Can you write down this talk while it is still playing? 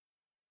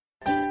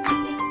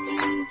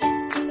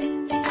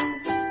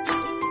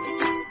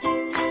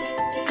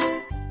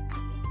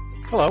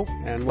Hello,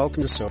 and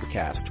welcome to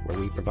Sobercast, where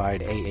we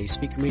provide AA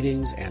speaker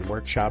meetings and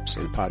workshops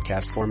in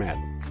podcast format.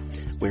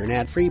 We're an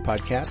ad-free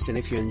podcast, and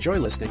if you enjoy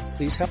listening,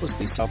 please help us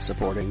be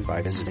self-supporting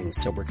by visiting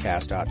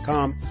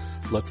Sobercast.com,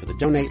 look for the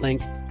donate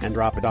link, and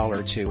drop $1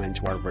 or $2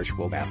 into our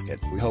virtual basket.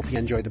 We hope you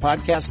enjoy the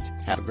podcast.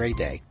 Have a great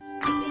day.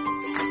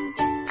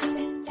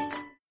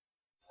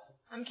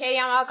 I'm Katie,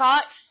 I'm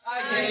alcoholic.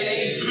 Hi,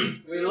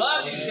 Katie. We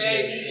love you,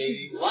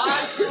 Katie.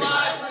 Lots and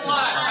lots and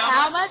lots.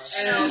 How much?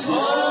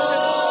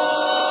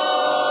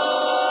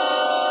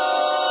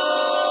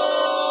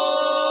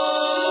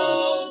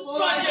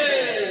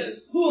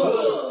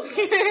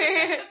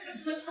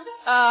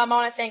 I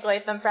want to thank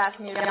Latham for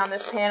asking me to be on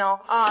this panel.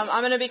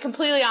 I'm going to be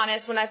completely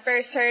honest. When I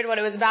first heard what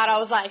it was about, I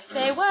was like,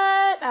 "Say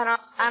what?" I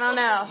don't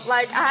know.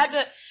 Like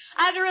I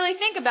had to really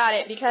think about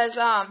it because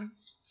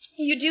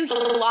you do hear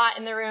a lot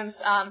in the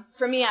rooms.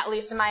 For me, at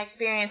least in my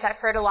experience, I've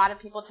heard a lot of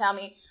people tell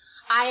me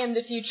I am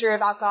the future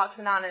of Alcoholics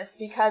Anonymous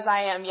because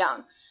I am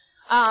young.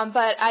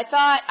 But I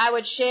thought I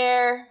would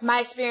share my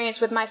experience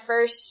with my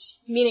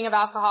first meeting of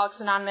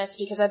Alcoholics Anonymous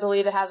because I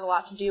believe it has a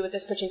lot to do with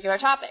this particular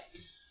topic.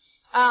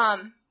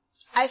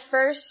 I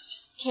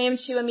first came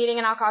to a meeting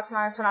in Alcoholics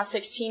Anonymous when I was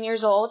 16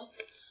 years old,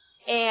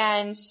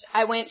 and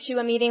I went to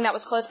a meeting that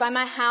was close by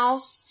my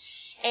house,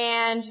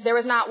 and there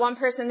was not one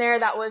person there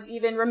that was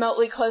even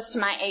remotely close to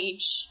my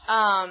age.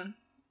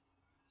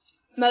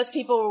 Most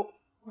people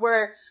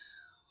were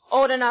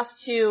old enough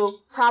to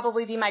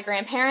probably be my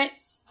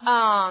grandparents,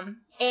 and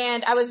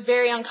I was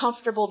very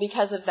uncomfortable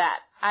because of that.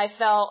 I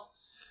felt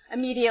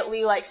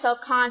immediately like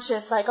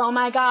self-conscious, like, oh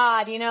my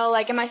God,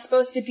 like, am I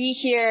supposed to be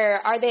here?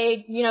 Are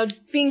they,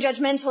 being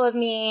judgmental of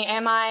me?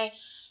 Am I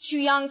too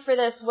young for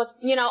this? With,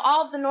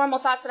 all of the normal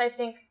thoughts that I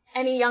think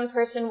any young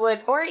person would,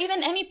 or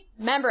even any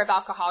member of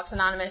Alcoholics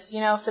Anonymous,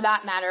 for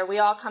that matter. We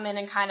all come in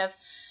and kind of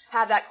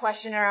have that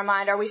question in our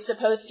mind, are we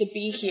supposed to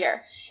be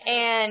here?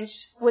 And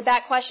with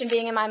that question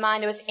being in my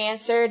mind, it was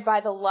answered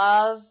by the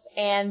love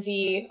and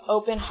the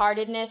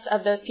open-heartedness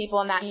of those people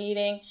in that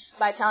meeting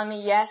by telling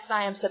me, yes,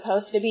 I am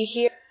supposed to be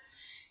here.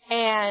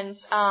 And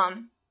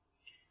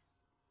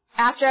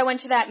after I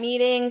went to that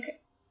meeting,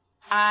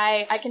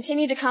 I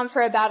continued to come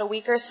for about a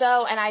week or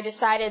so, and I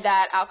decided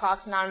that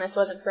Alcoholics Anonymous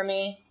wasn't for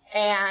me.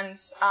 And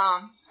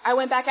I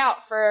went back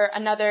out for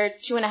another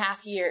 2.5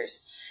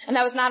 years. And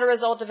that was not a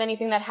result of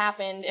anything that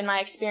happened in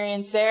my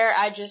experience there.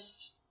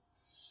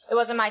 It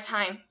wasn't my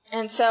time.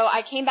 And so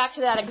I came back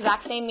to that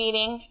exact same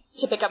meeting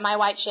to pick up my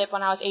white chip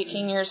when I was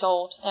 18 years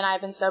old, and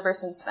I've been sober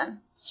since then.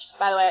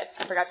 By the way,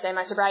 I forgot to say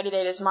my sobriety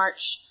date is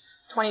March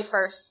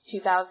 21st,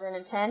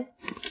 2010.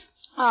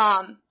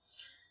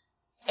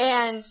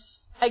 And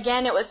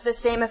again, it was the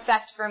same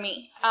effect for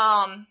me.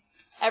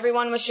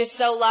 Everyone was just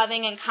so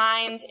loving and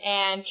kind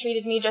and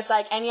treated me just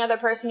like any other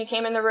person who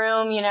came in the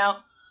room,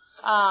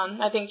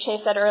 I think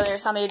Chase said earlier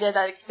somebody did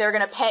that they were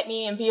going to pet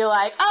me and be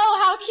like, oh,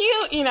 how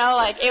cute,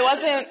 it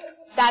wasn't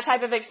that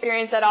type of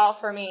experience at all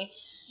for me.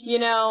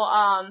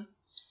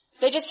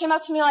 They just came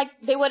up to me like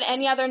they would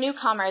any other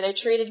newcomer. They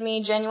treated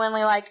me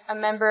genuinely like a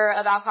member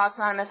of Alcoholics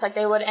Anonymous, like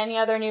they would any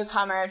other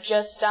newcomer.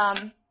 Just,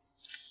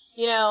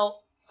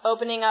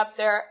 opening up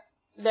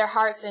their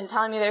hearts and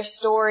telling me their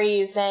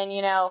stories and,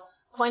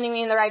 pointing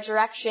me in the right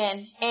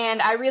direction.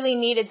 And I really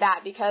needed that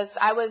because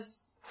I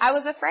was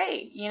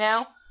afraid,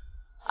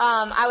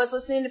 I was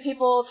listening to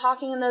people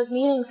talking in those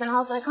meetings and I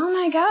was like, oh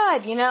my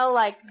God,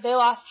 like they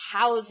lost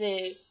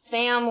houses,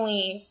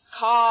 families,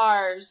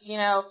 cars,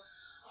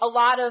 a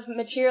lot of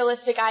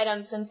materialistic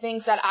items and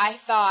things that I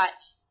thought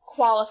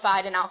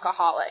qualified an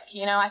alcoholic.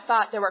 I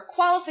thought there were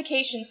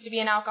qualifications to be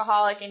an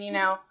alcoholic and,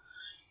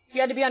 you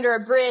had to be under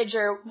a bridge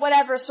or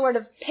whatever sort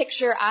of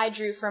picture I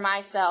drew for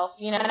myself,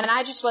 and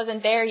I just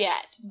wasn't there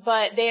yet.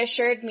 But they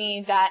assured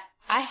me that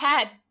I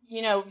had,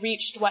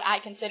 reached what I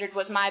considered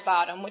was my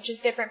bottom, which is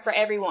different for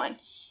everyone,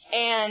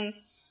 and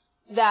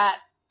that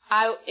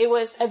it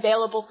was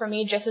available for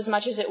me just as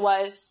much as it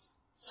was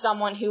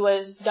someone who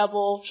was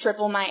double,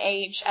 triple my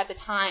age at the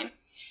time.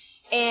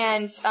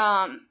 And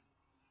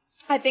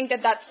I think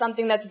that that's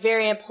something that's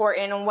very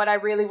important, and what I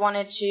really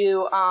wanted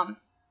to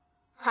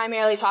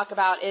primarily talk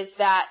about is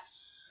that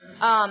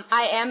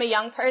I am a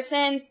young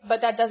person,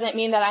 but that doesn't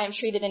mean that I am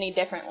treated any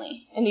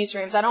differently in these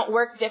rooms. I don't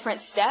work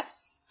different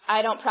steps.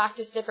 I don't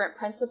practice different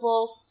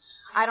principles.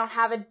 I don't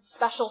have a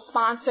special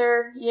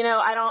sponsor.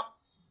 I don't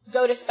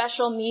go to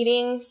special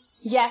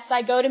meetings. Yes,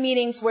 I go to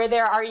meetings where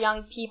there are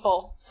young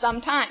people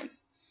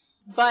sometimes,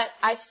 but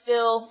I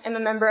still am a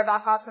member of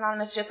Alcoholics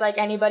Anonymous just like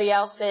anybody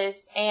else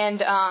is,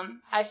 and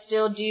I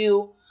still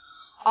do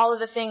all of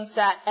the things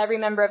that every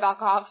member of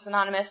Alcoholics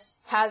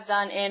Anonymous has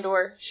done and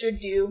or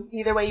should do,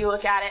 either way you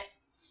look at it.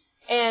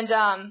 And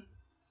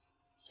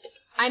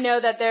I know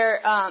that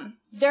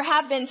there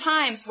have been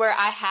times where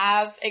I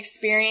have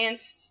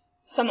experienced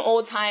some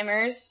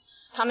old-timers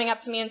coming up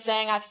to me and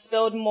saying, I've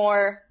spilled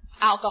more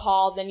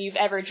alcohol than you've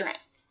ever drank.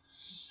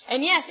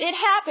 And yes, it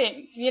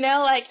happens,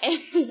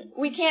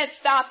 we can't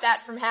stop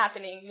that from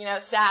happening,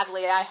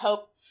 sadly. I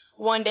hope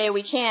one day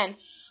we can.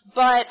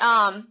 But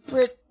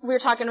we were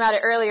talking about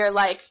it earlier,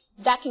 like,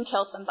 that can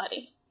kill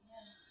somebody.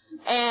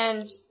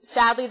 And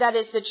sadly, that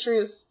is the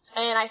truth.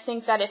 And I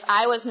think that if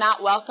I was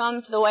not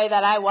welcomed the way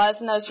that I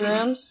was in those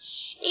rooms,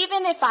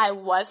 even if I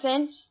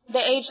wasn't the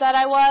age that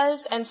I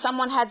was and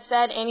someone had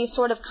said any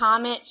sort of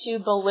comment to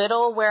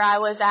belittle where I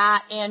was at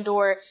and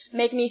or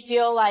make me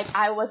feel like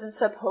I wasn't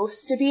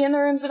supposed to be in the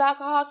rooms of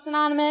Alcoholics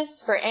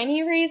Anonymous for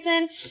any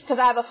reason, because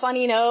I have a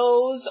funny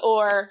nose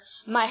or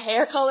my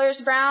hair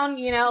color's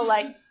brown,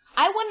 like,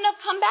 I wouldn't have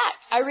come back.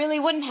 I really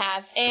wouldn't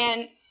have.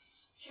 And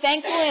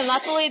thankfully and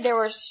luckily, there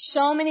were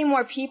so many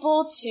more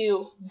people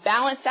to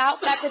balance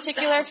out that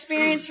particular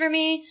experience for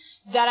me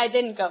that I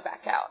didn't go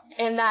back out.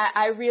 And that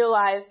I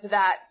realized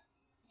that,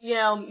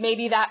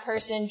 maybe that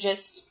person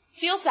just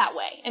feels that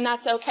way. And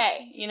that's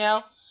okay,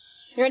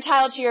 You're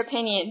entitled to your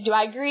opinion. Do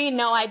I agree?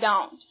 No, I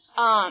don't.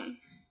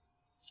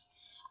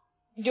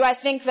 Do I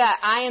think that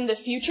I am the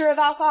future of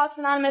Alcoholics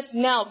Anonymous?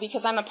 No,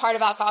 because I'm a part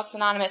of Alcoholics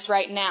Anonymous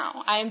right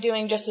now. I am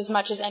doing just as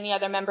much as any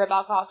other member of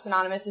Alcoholics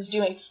Anonymous is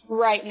doing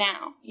right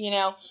now,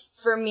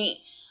 for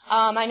me.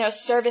 I know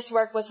service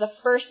work was the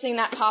first thing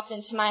that popped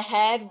into my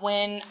head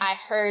when I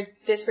heard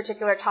this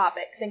particular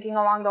topic, thinking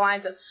along the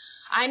lines of,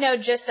 I know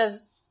just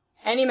as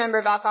any member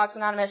of Alcoholics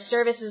Anonymous,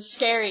 service is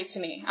scary to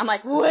me. I'm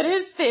like, what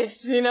is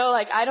this?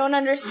 I don't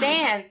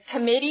understand.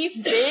 Committees,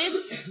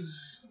 bids?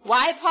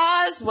 Why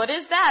pause? What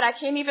is that? I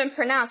can't even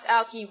pronounce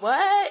alky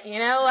what?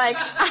 I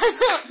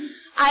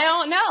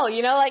don't know,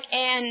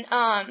 and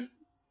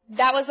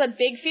that was a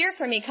big fear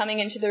for me coming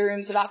into the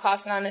rooms of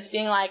Alcoholics Anonymous,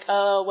 being like,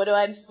 oh, what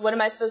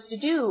am I supposed to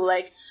do?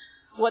 Like,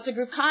 what's a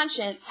group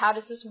conscience? How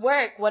does this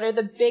work? What's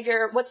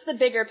the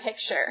bigger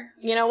picture?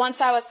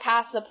 Once I was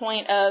past the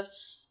point of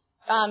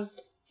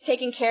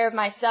taking care of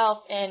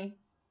myself and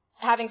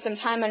having some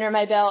time under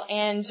my belt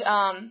and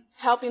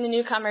helping the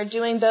newcomer,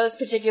 doing those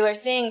particular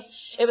things,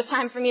 it was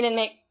time for me to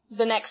make take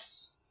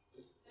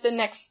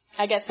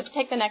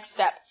the next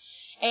step.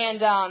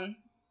 And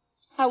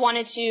I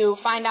wanted to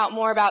find out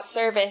more about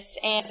service,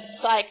 and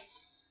it's like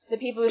the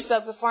people who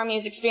spoke before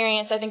me's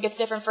experience, I think it's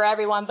different for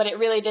everyone, but it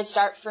really did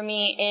start for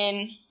me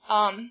in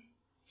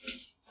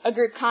a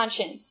group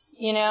conscience,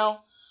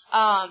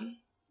 I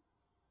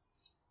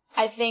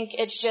think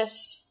it's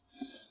just,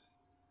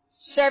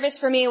 service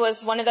for me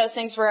was one of those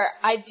things where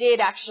I did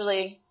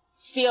actually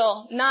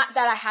feel, not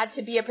that I had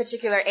to be a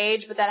particular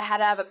age, but that I had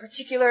to have a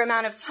particular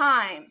amount of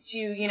time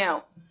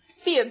to,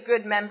 be a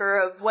good member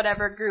of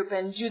whatever group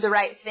and do the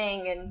right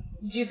thing and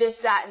do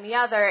this, that, and the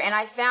other. And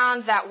I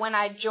found that when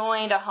I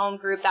joined a home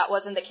group, that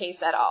wasn't the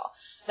case at all.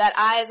 That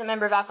I, as a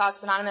member of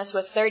Alcoholics Anonymous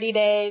with 30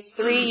 days,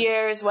 3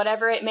 years,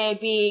 whatever it may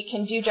be,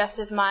 can do just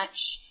as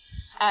much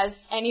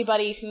as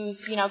anybody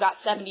who's, got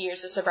 70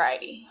 years of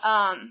sobriety.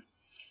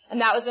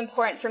 And that was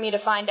important for me to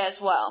find as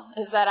well,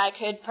 is that I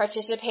could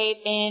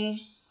participate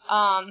in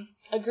a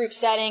group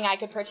setting, I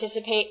could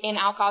participate in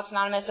Alcoholics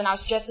Anonymous, and I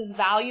was just as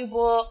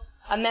valuable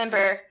a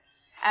member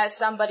as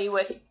somebody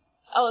with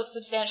a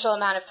substantial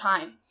amount of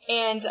time.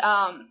 And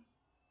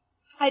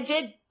I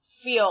did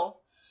feel,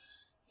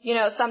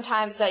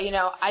 sometimes that,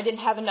 I didn't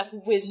have enough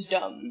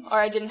wisdom, or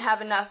I didn't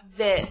have enough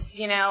this,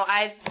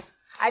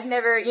 I've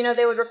never,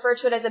 they would refer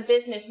to it as a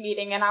business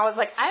meeting, and I was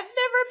like, I've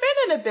never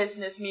been in a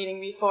business meeting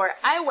before.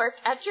 I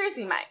worked at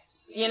Jersey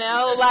Mike's,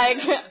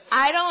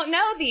 I don't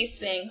know these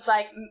things.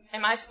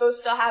 Am I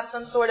supposed to have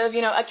some sort of,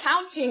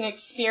 accounting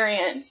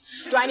experience?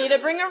 Do I need to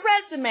bring a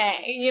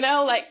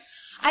resume?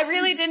 I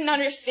really didn't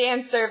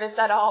understand service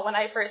at all when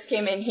I first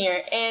came in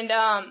here. And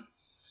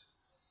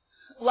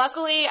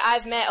luckily,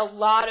 I've met a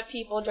lot of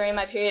people during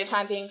my period of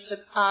time being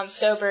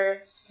sober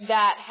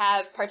that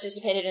have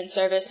participated in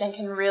service and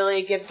can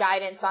really give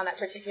guidance on that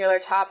particular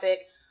topic.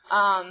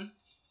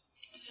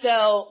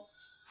 So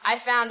I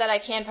found that I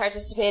can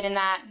participate in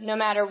that no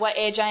matter what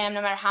age I am,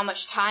 no matter how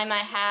much time I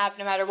have,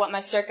 no matter what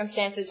my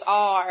circumstances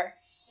are.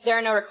 There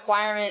are no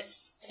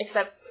requirements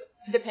except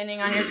depending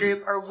on your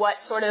group or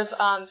what sort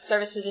of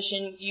service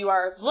position you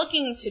are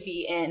looking to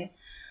be in.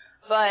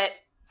 But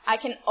I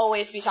can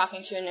always be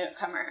talking to a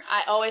newcomer.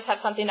 I always have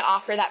something to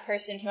offer that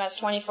person who has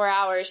 24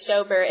 hours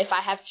sober if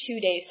I have 2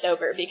 days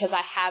sober, because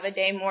I have a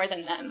day more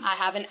than them. I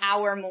have an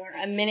hour more,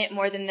 a minute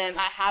more than them.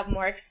 I have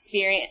more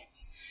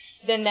experience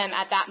than them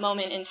at that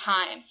moment in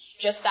time.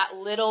 Just that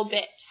little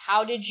bit.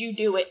 How did you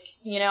do it?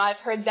 I've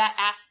heard that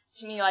asked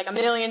to me like a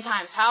million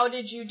times. How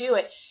did you do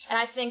it? And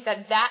I think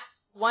that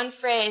one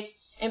phrase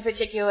in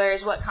particular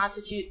is what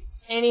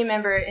constitutes any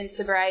member in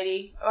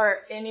sobriety or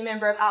any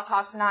member of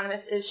Alcoholics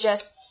Anonymous, is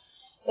just,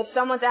 if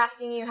someone's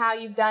asking you how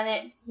you've done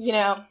it,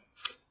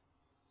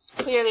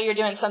 clearly you're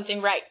doing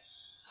something right.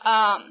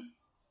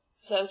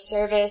 So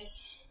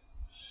service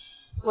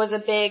was a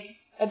big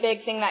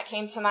thing that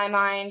came to my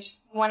mind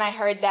when I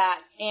heard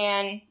that.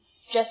 And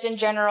just in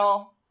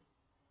general,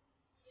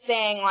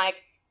 saying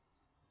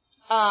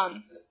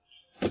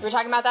we were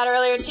talking about that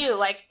earlier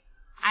too,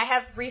 I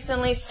have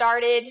recently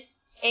started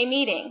a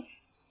meeting.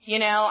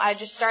 I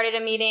just started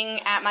a meeting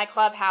at my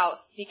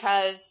clubhouse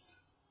because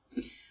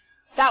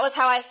that was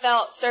how I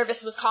felt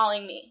service was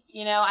calling me.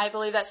 I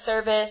believe that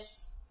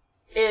service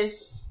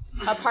is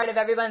a part of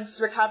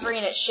everyone's recovery,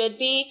 and it should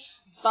be.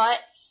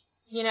 But,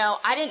 you know,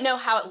 I didn't know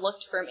how it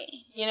looked for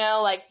me. You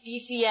know, like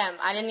DCM,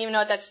 I didn't even know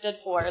what that stood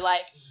for.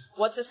 Like,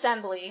 what's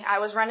assembly? I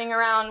was running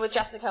around with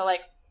Jessica,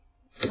 like,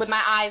 with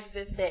my eyes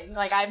this big.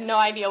 Like, I have no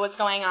idea what's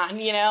going on,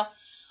 you know?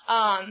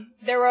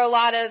 There were a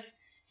lot of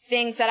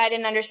things that I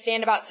didn't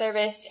understand about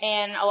service,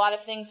 and a lot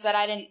of things that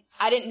I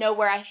didn't know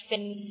where I fit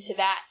into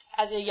that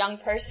as a young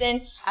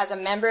person, as a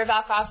member of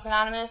Alcoholics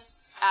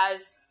Anonymous,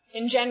 as,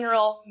 in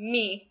general,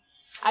 me.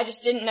 I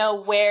just didn't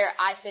know where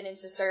I fit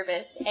into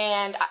service.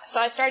 And so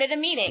I started a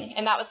meeting,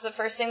 and that was the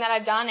first thing that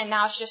I've done, and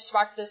now it's just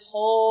sparked this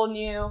whole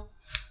new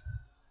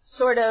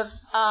sort of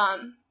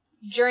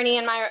journey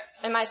in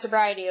my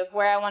sobriety of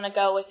where I want to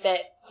go with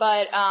it.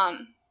 But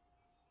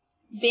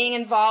being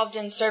involved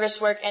in service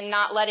work and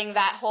not letting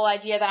that whole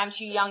idea that I'm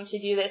too young to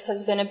do this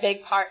has been a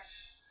big part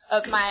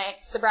of my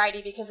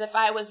sobriety, because if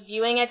I was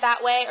viewing it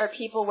that way, or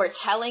people were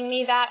telling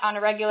me that on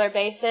a regular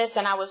basis,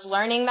 and I was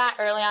learning that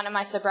early on in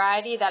my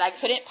sobriety, that I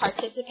couldn't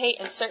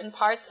participate in certain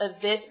parts of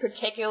this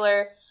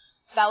particular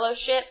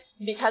fellowship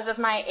because of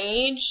my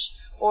age,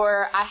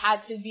 or I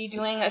had to be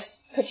doing a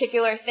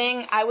particular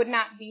thing, I would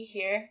not be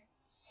here,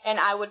 and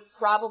I would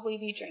probably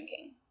be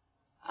drinking.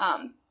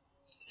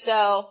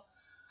 So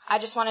I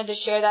just wanted to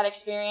share that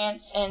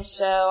experience, and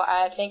so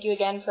I thank you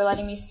again for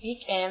letting me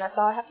speak, and that's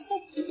all I have to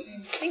say.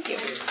 Thank you.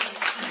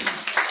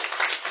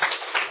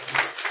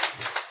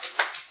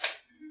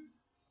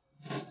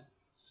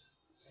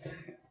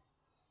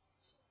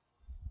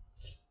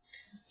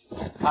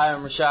 Hi,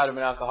 I'm Rashad. I'm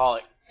an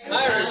alcoholic.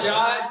 Hi,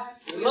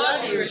 Rashad. We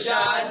love you,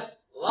 Rashad.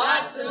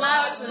 Lots and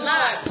lots and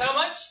lots. How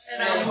much?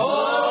 And a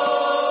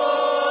whole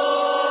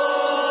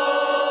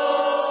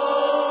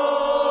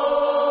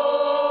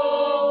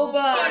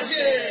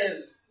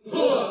bunches.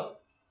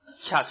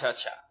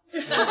 Cha-cha-cha.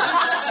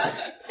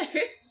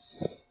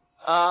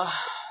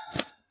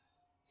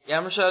 Yeah,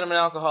 I'm Rashad. I'm an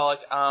alcoholic.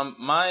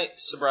 My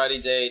sobriety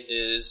date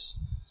is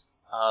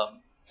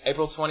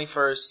April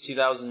 21st,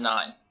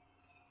 2009.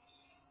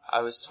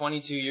 I was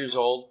 22 years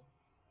old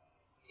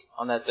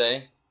on that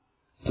day.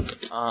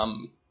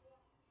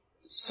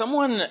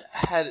 Someone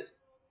had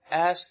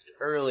asked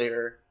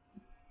earlier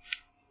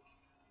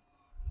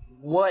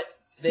what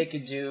they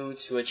could do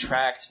to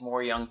attract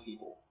more young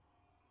people.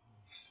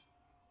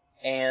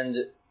 And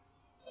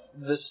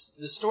the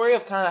story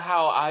of kind of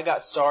how I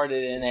got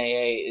started in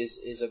AA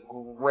is a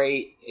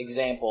great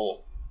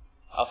example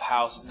of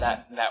how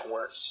that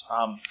works.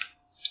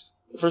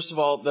 First of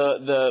all,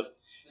 the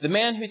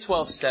man who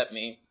 12-stepped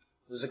me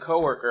was a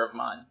coworker of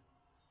mine,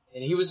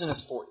 and he was in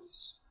his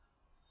 40s.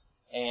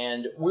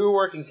 And we were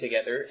working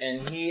together,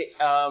 and he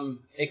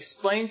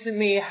explained to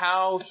me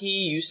how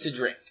he used to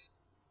drink.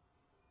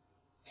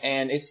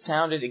 And it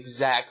sounded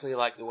exactly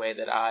like the way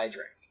that I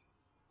drink.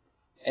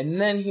 And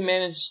then he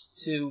managed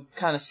to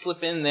kind of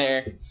slip in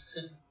there,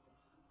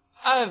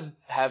 I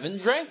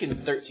haven't drank in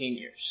 13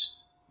 years.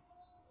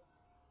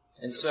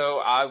 And so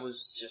I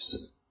was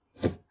just,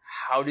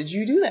 how did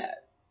you do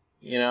that?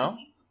 You know?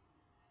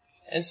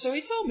 And so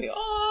he told me,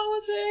 oh,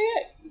 what's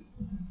AA?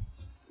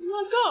 I'm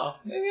like, oh,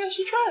 maybe I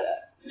should try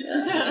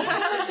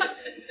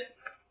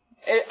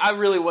that. I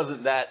really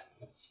wasn't that.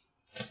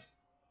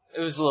 It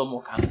was a little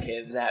more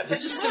complicated than that. But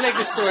just to make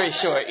the story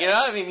short, you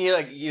know? I mean, you're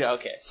like, you know,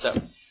 okay. So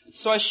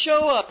I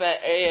show up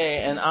at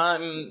AA, and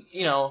I'm,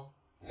 you know,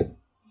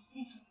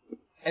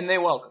 and they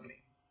welcome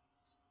me.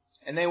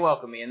 And they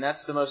welcome me, and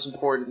that's the most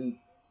important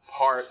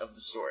part of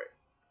the story.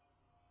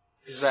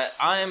 Is that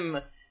I'm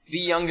the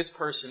youngest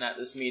person at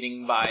this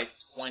meeting by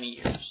 20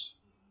 years.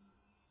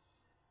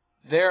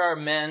 There are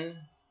men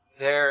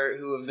there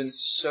who have been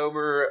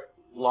sober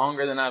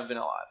longer than I've been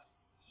alive.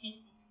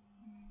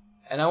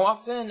 And I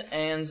walked in,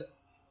 and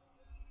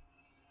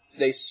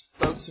they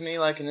spoke to me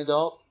like an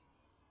adult.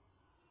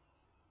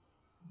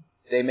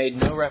 They made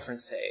no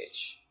reference to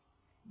age.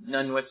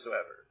 None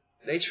whatsoever.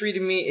 They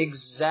treated me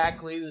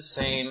exactly the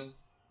same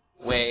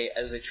way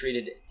as they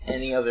treated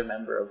any other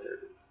member of their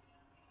group.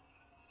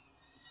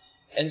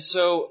 And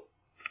so,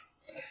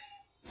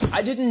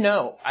 I didn't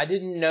know. I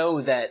didn't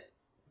know that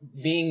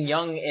being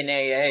young in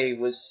AA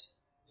was,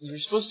 you're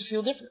supposed to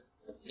feel different,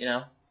 you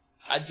know?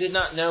 I did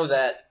not know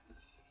that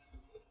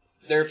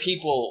there are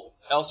people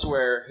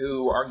elsewhere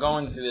who are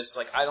going through this,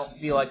 like, I don't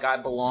feel like I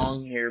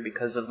belong here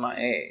because of my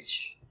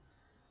age.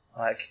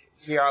 Like,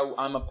 here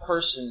I'm a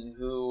person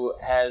who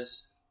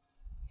has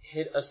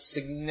hit a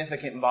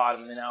significant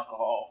bottom in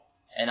alcohol,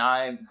 and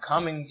I'm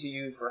coming to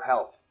you for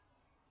help.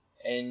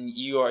 And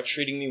you are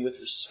treating me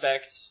with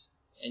respect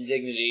and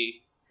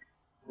dignity,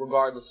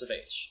 regardless of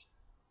age.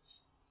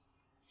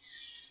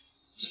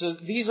 So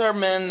these are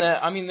men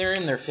that, I mean, they're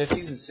in their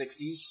 50s and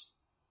 60s.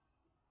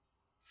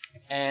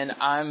 And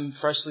I'm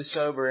freshly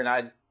sober, and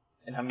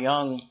I'm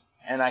young,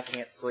 and I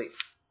can't sleep.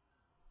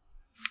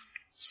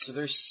 So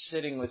they're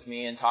sitting with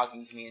me and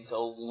talking to me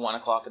until 1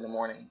 o'clock in the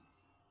morning,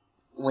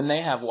 when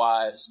they have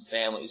wives and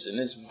families, and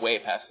it's way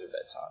past their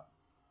bedtime,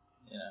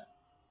 you know.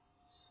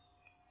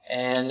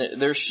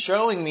 And they're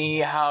showing me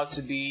how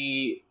to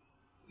be,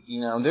 you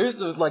know, they're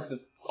like the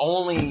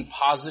only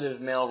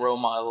positive male role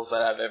models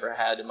that I've ever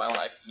had in my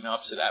life,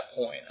 up to that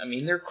point. I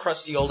mean, they're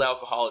crusty old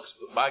alcoholics,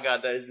 but by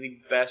God, that is the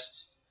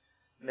best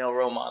male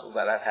role model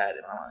that I've had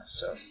in my life.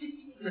 So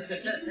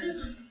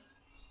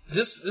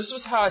this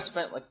was how I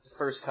spent like the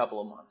first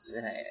couple of months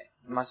in AA.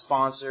 My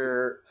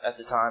sponsor at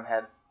the time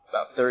had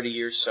about 30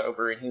 years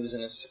sober, and he was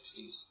in his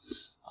 60s.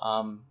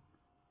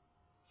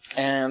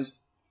 And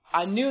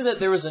I knew that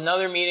there was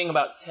another meeting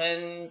about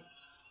 10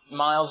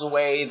 miles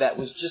away that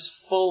was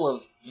just full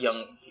of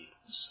young people.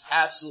 Just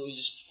absolutely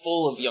just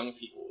full of young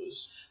people. It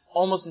was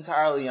almost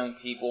entirely young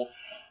people,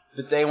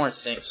 but they weren't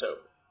staying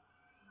sober.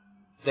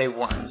 They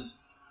weren't.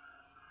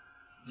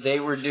 They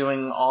were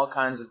doing all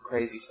kinds of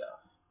crazy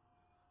stuff.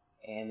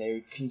 And there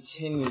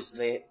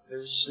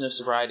was just no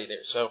sobriety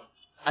there. So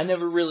I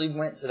never really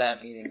went to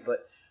that meeting,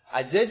 but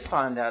I did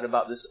find out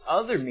about this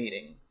other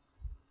meeting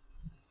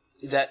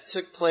that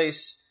took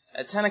place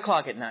at 10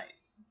 o'clock at night.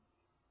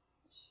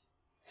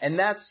 And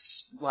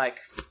that's like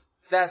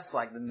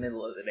the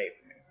middle of the day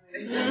for me.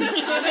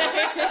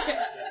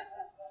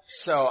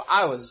 So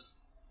I was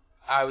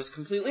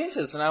completely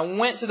into this, and I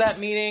went to that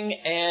meeting,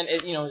 and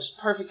it was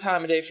perfect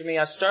time of day for me.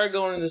 I started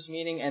going to this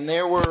meeting, and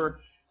there were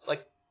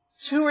like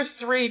 2 or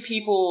 3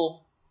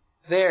 people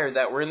there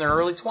that were in their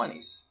early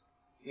 20s,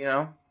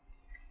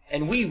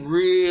 and we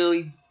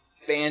really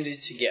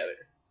banded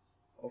together.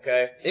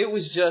 Okay, it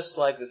was just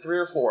like the 3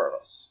 or 4 of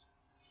us,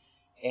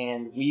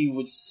 and we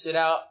would sit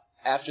out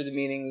after the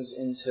meetings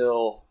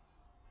until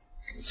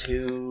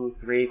 2,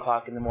 3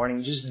 o'clock in the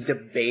morning, just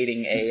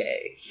debating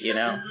AA,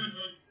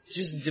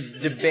 just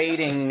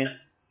debating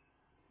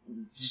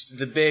just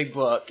the big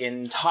book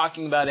and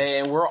talking about AA.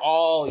 And we're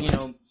all,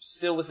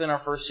 still within our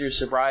first year of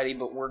sobriety,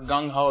 but we're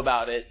gung-ho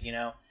about it,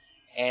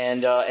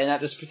 And at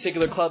this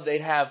particular club,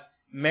 they'd have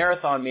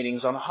marathon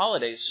meetings on the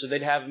holidays. So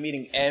they'd have a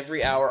meeting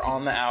every hour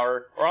on the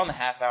hour or on the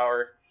half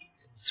hour,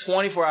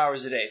 24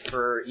 hours a day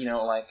for,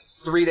 like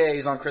 3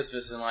 days on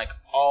Christmas and like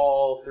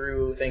all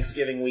through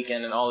Thanksgiving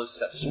weekend and all this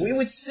stuff. So we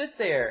would sit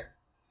there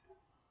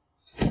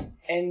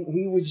and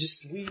we would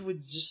just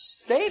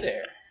stay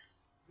there.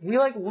 We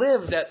like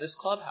lived at this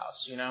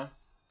clubhouse,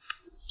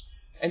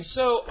 And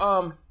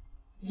so,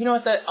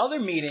 at that other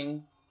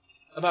meeting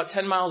about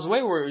 10 miles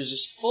away where it was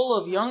just full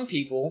of young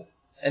people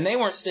and they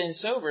weren't staying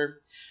sober,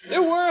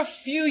 there were a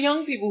few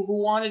young people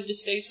who wanted to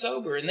stay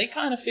sober, and they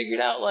kind of figured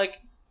out like,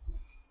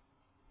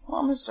 well,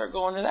 I'm going to start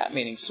going to that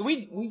meeting. So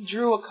we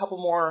drew a couple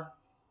more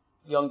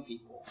young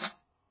people.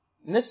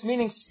 And this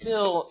meeting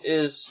still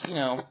is,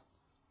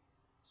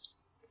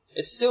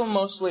 it's still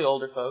mostly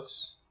older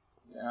folks,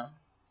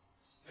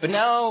 But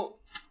now,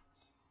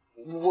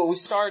 what we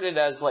started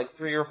as like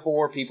 3 or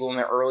 4 people in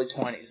their early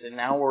 20s, and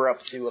now we're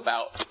up to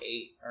about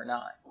 8 or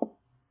 9.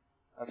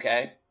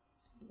 Okay?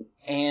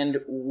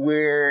 And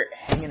we're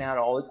hanging out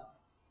all the time.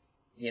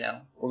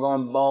 We're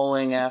going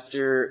bowling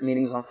after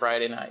meetings on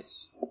Friday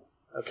nights.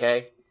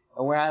 Okay?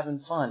 And we're having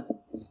fun.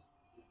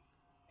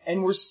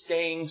 And we're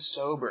staying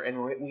sober,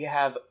 and we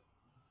have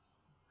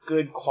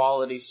good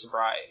quality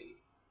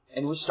sobriety.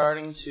 And we're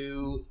starting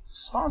to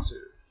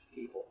sponsor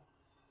people,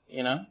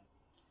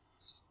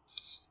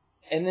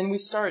 And then we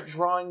start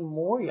drawing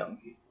more young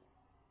people.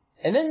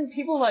 And then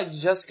people like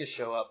Jessica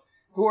show up,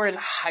 who are in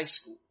high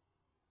school.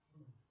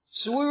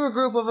 So we were a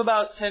group of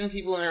about 10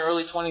 people in their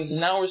early 20s, and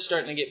now we're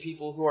starting to get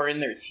people who are in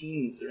their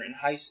teens or in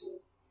high school,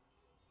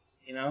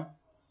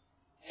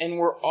 And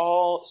we're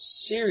all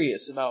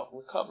serious about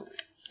recovery.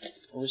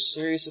 We're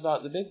serious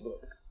about the big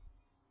book.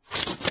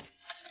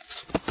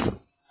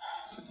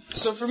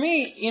 So for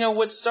me,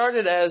 what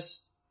started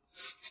as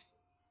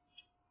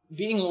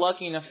being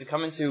lucky enough to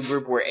come into a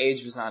group where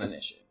age was not an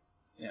issue,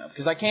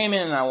 because I came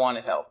in and I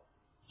wanted help.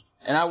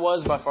 And I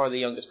was by far the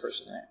youngest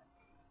person there.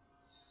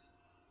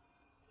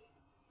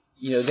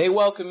 They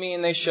welcomed me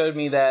and they showed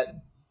me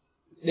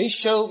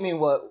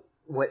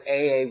what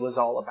AA was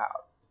all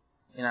about,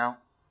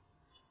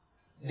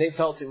 They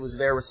felt it was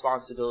their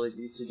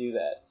responsibility to do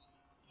that.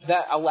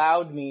 That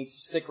allowed me to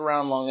stick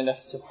around long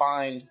enough to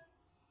find,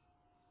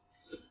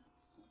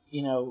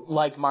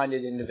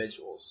 like-minded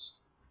individuals.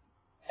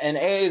 And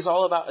AA is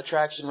all about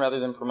attraction rather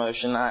than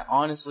promotion. I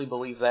honestly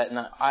believe that,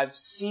 and I've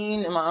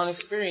seen in my own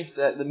experience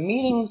that the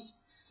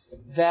meetings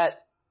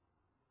that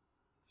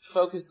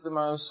focus the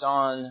most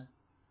on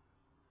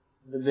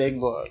the big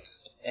book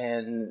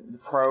and the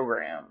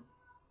program,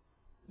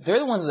 they're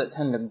the ones that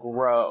tend to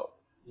grow,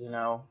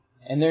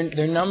 and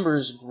their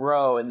numbers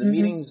grow, and the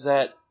meetings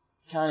that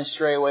kind of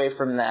stray away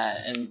from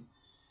that and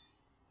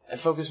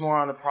focus more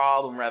on the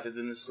problem rather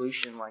than the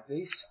solution, like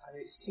these,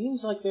 it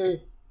seems like they're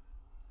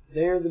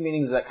the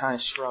meetings that kind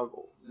of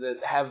struggle,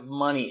 that have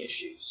money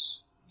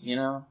issues,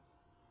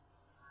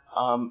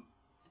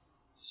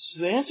 So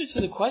the answer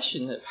to the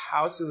question of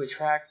how to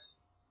attract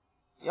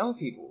young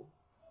people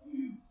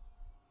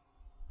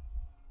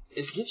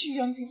is get your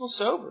young people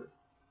sober.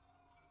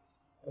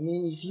 I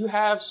mean, if you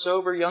have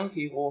sober young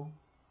people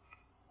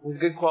with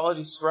good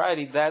quality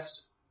sobriety,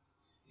 that's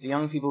the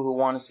young people who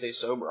want to stay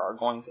sober are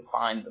going to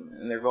find them,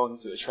 and they're going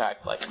to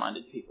attract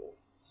like-minded people.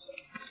 So,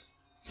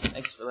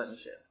 thanks for letting me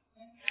share.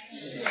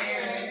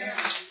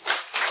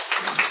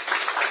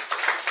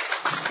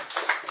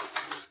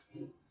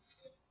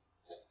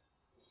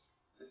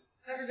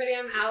 Hi everybody,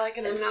 I'm Alec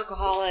and I'm an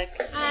alcoholic.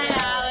 Hi,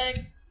 Alec.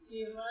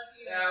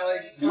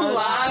 Alec.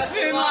 Lots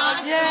and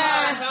lots.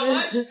 Yeah. How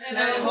much? And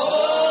a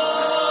whole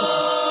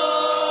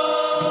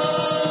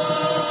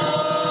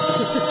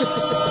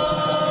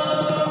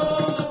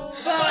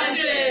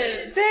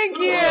bunches. Thank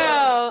you.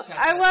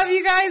 I love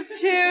you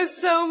guys too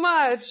so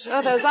much.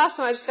 Oh, that was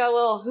awesome. I just got a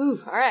little,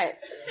 all right.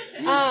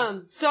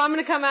 So I'm going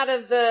to come out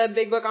of the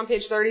big book on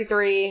page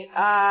 33,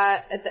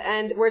 at the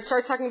end where it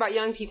starts talking about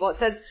young people. It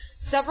says,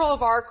 several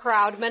of our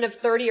crowd, men of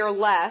 30 or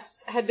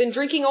less, had been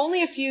drinking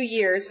only a few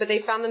years, but they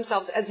found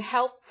themselves as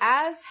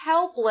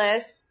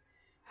helpless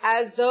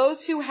as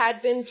those who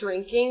had been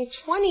drinking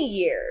 20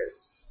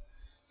 years.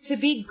 To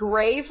be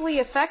gravely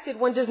affected,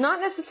 one does not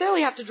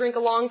necessarily have to drink a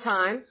long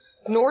time,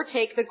 nor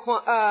take the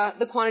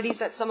quantities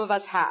that some of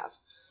us have.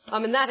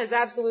 And that has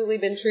absolutely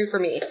been true for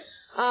me.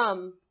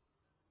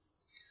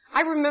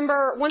 I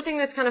remember, one thing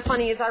that's kind of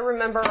funny is I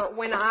remember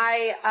when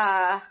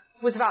I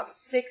was about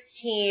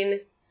 16,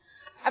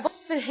 I've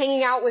always been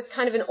hanging out with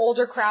kind of an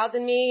older crowd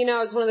than me. You know, I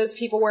was one of those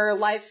people where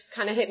life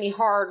kind of hit me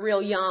hard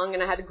real young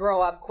and I had to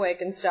grow up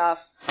quick and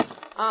stuff.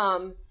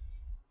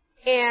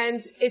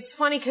 And it's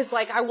funny because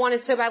like I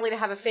wanted so badly to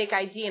have a fake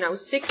ID and I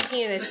was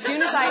 16 and as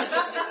soon as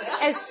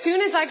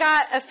I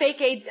got a fake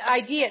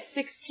ID at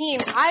 16,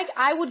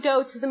 I would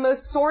go to the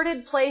most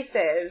sordid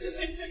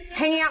places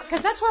hanging out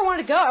because that's where I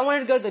wanted to go. I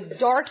wanted to go to the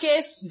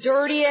darkest,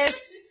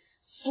 dirtiest,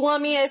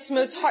 slummiest,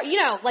 most hard, you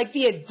know, like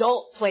the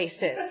adult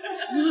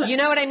places. You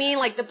know what I mean?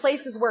 Like the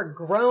places where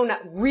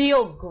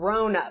real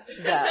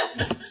grown-ups go.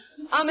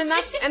 And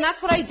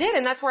that's what I did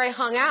and that's where I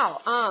hung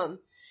out.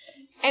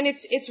 And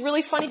it's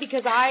really funny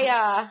because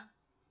I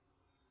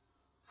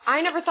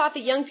never thought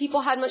that young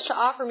people had much to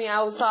offer me. I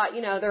always thought,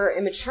 you know, they're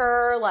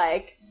immature,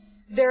 like,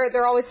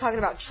 they're always talking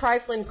about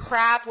trifling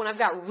crap when I've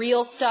got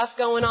real stuff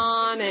going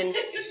on and,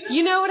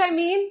 you know what I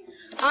mean?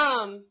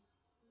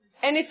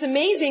 And it's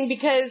amazing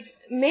because,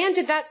 man,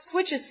 did that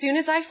switch as soon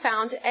as I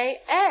found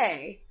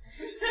AA.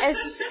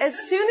 As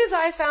soon as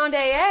I found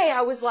AA,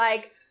 I was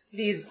like,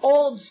 these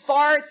old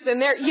farts and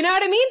they're, you know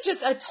what I mean?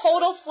 Just a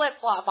total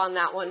flip-flop on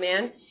that one,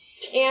 man.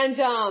 And,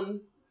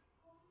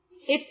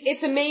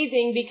 it's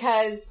amazing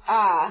because,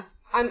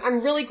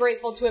 I'm really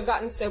grateful to have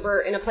gotten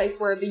sober in a place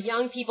where the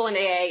young people in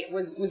AA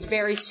was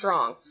very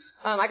strong.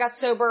 I got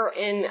sober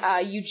in,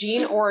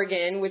 Eugene,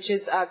 Oregon, which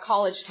is a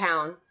college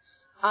town.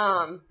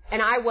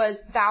 And I was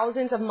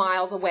thousands of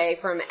miles away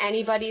from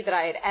anybody that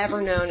I had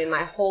ever known in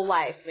my whole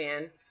life,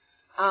 man.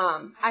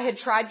 I had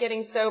tried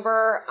getting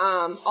sober,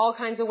 all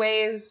kinds of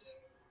ways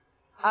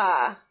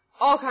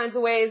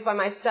by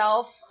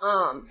myself,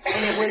 and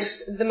it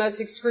was the most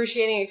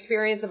excruciating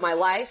experience of my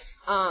life.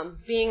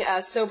 Being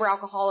a sober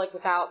alcoholic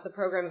without the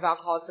program of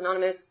Alcoholics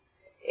Anonymous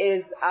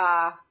is,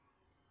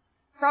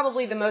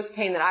 probably the most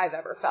pain that I've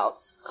ever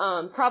felt.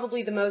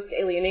 Probably the most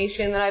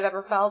alienation that I've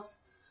ever felt.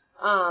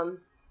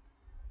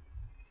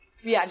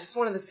 Yeah, just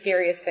one of the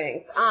scariest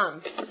things.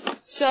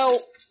 So,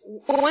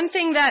 one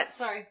thing that,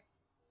 sorry,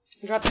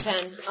 I dropped the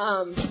pen.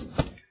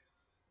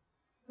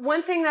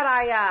 One thing that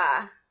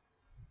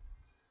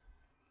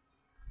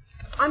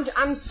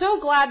I'm so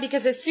glad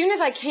because as soon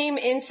as I came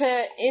into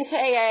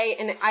AA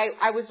and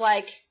I was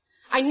like,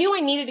 I knew I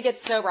needed to get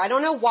sober. I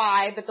don't know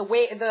why, but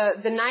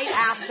the night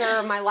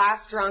after my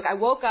last drunk, I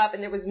woke up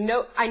and there was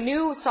I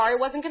knew sorry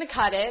wasn't going to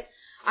cut it.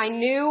 I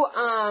knew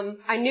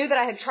that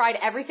I had tried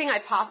everything I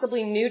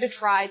possibly knew to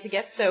try to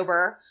get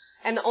sober.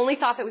 And the only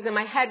thought that was in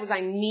my head was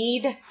I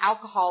need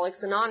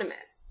Alcoholics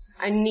Anonymous.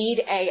 I need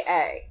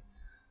AA.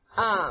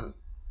 And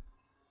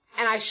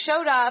I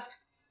showed up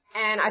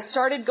and I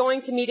started going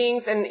to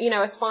meetings and, you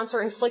know, a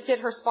sponsor inflicted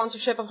her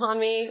sponsorship upon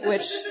me,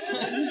 which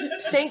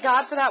thank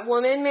God for that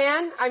woman,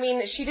 man. I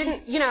mean, she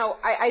didn't, you know,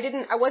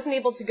 I wasn't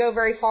able to go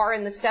very far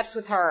in the steps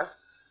with her.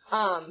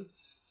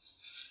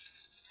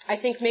 I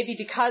think maybe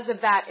because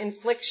of that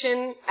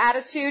infliction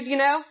attitude, you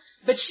know,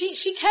 but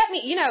she kept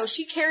me, you know,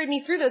 she carried me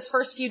through those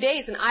first few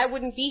days and I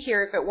wouldn't be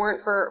here if it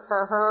weren't for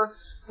her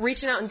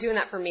reaching out and doing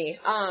that for me.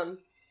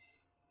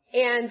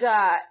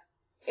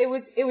 It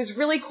was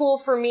really cool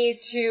for me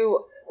to,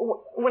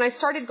 when I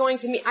started going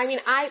to meet, I mean,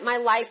 my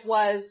life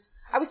was,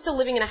 I was still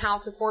living in a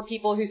house with 4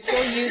 people who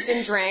still used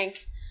and drank,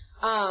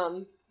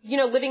 you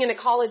know, living in a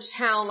college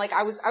town, like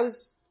I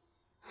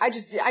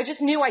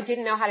just knew I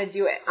didn't know how to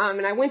do it.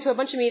 And I went to a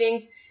bunch of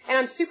meetings and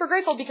I'm super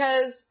grateful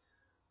because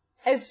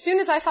as soon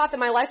as I thought that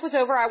my life was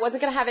over, I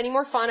wasn't going to have any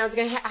more fun. I was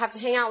going to have to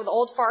hang out with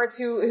old farts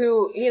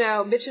who, you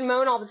know, bitch and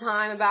moan all the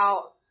time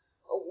about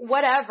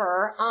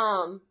whatever.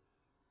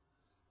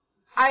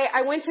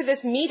 I went to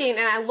this meeting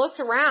and I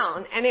looked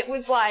around and it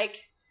was like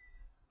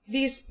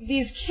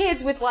these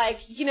kids with like,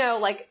 you know,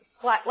 like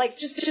flat, like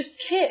just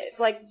kids,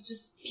 like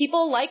just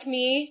people like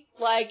me,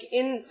 like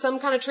in some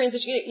kind of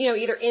transition, you know,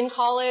 either in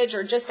college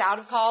or just out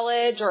of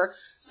college or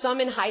some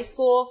in high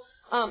school.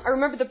 I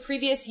remember the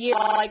previous year,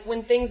 like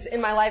when things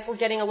in my life were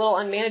getting a little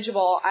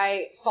unmanageable,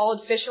 I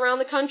followed fish around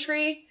the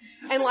country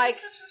and like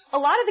a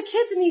lot of the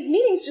kids in these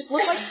meetings just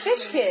look like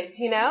fish kids,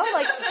 you know?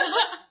 Like,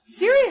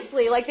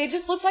 seriously, like, they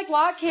just look like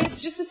lot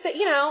kids, just to say,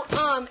 you know,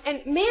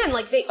 and man,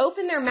 like, they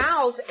open their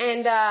mouths,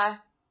 and,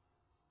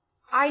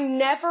 I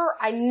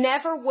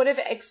never would have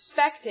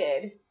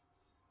expected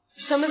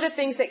some of the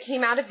things that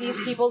came out of these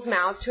people's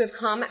mouths to have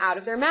come out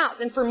of their mouths.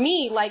 And for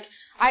me,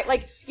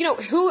 you know,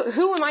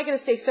 who am I going to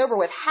stay sober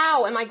with?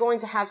 How am I going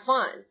to have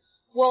fun?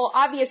 Well,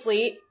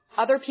 obviously,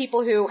 other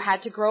people who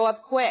had to grow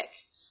up quick.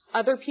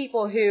 Other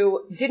people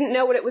who didn't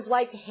know what it was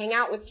like to hang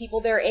out with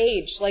people their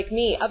age, like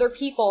me. Other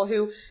people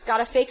who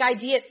got a fake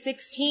ID at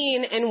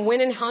 16 and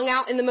went and hung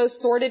out in the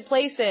most sordid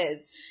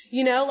places.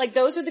 You know, like,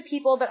 those are the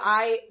people that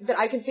I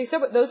can stay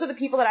sober. Those are the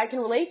people that I can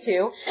relate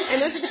to,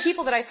 and those are the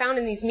people that I found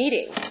in these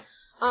meetings.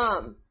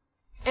 And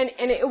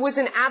it was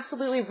an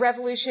absolutely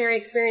revolutionary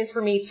experience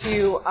for me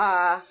to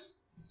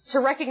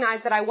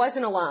recognize that I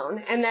wasn't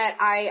alone, and that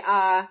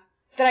I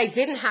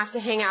didn't have to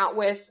hang out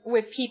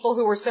with people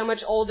who were so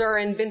much older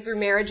and been through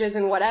marriages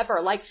and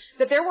whatever. Like,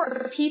 that there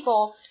were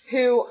people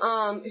who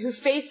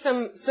faced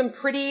some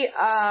pretty,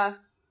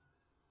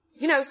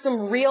 you know,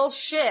 some real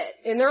shit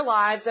in their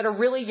lives at a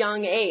really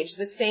young age,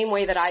 the same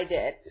way that I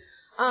did.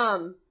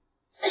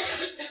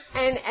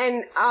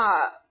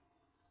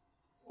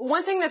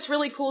 One thing that's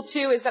really cool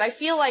too is that I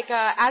feel like,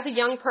 as a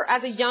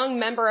young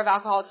member of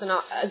Alcoholics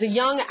Anonymous, as a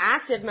young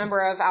active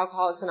member of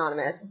Alcoholics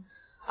Anonymous,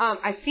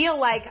 I feel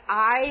like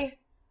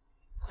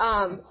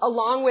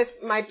along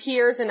with my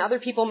peers and other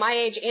people my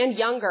age and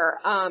younger,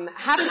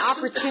 have an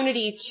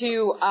opportunity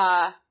to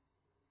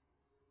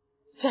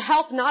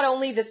help not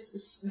only the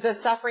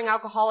suffering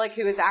alcoholic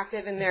who is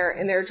active in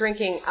their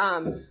drinking,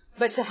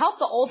 but to help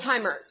the old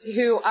timers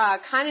who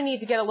kind of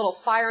need to get a little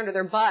fire under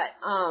their butt.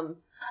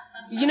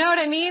 You know what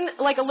I mean?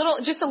 Like a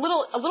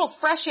little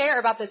fresh air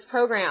about this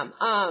program.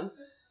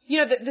 You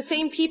know, the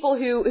same people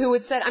who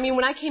had said, I mean,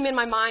 when I came in,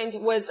 my mind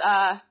was,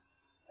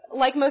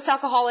 like most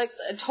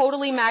alcoholics,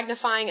 totally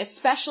magnifying,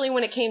 especially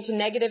when it came to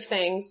negative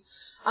things.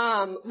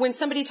 When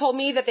somebody told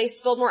me that they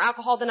spilled more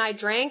alcohol than I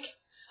drank,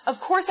 of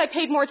course I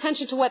paid more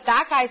attention to what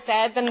that guy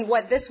said than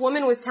what this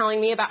woman was telling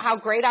me about how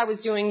great I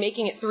was doing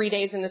making it 3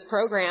 days in this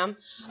program.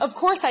 Of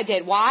course I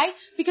did. Why?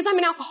 Because I'm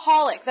an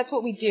alcoholic. That's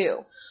what we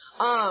do.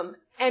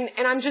 And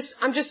I'm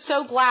just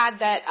so glad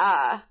that,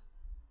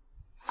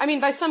 I mean,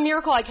 by some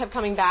miracle I kept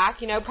coming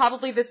back, you know,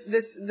 probably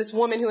this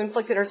woman who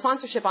inflicted her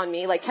sponsorship on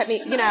me, like, kept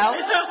me, you know,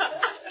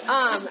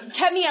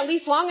 kept me at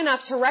least long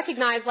enough to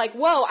recognize, like,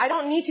 whoa, I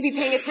don't need to be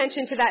paying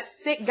attention to that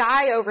sick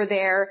guy over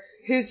there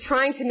who's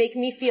trying to make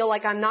me feel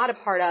like I'm not a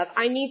part of.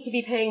 I need to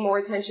be paying more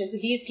attention to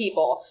these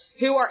people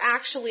who are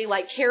actually,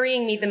 like,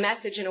 carrying me the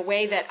message in a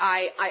way that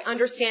I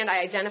understand,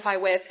 I identify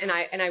with, and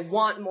I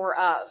want more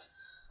of.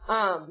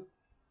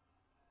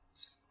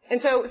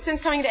 And so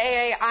since coming to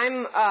AA,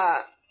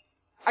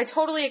 I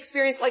totally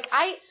experienced, like,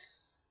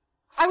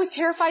 I was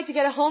terrified to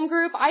get a home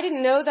group. I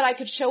didn't know that I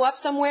could show up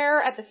somewhere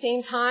at the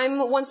same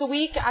time once a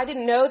week. I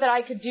didn't know that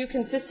I could do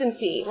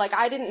consistency. Like,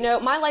 I didn't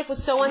know, my life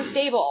was so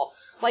unstable,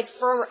 like,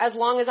 for as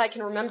long as I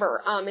can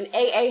remember. And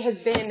AA has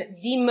been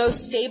the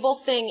most stable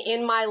thing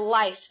in my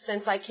life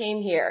since I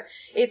came here.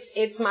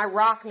 It's my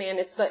rock, man.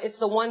 It's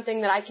the one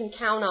thing that I can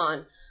count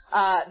on.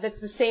 That's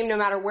the same no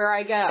matter where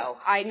I go.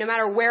 No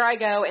matter where I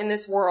go in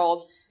this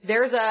world,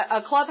 there's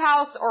a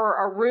clubhouse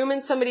or a room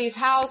in somebody's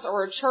house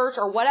or a church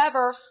or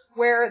whatever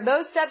where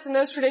those steps and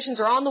those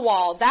traditions are on the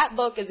wall. That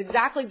book is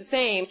exactly the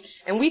same,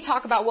 and we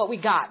talk about what we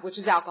got, which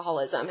is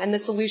alcoholism, and the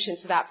solution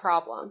to that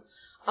problem.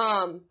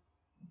 And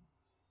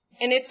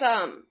it's,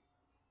 I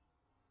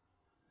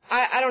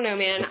don't know,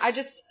 man.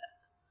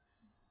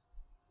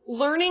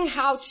 Learning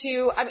how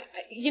to,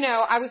 you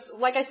know,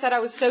 like I said, I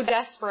was so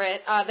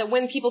desperate, that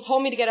when people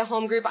told me to get a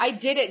home group, I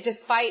did it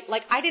despite,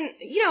 like, I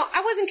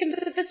wasn't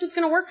convinced that this was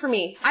going to work for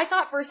me. I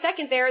thought for a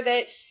second there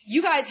that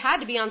you guys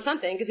had to be on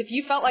something, because if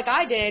you felt like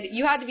I did,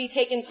 you had to be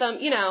taking some,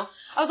 you know,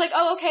 I was like,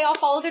 oh, okay, I'll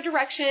follow their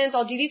directions,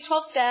 I'll do these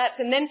 12 steps,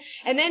 and then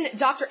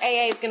Dr.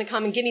 AA is going to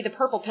come and give me the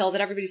purple pill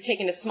that everybody's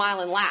taking to smile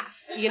and laugh,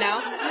 you know?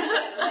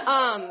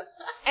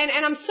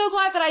 And I'm so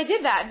glad that I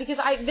did that, because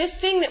this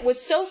thing that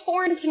was so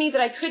foreign to me that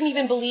I couldn't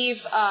even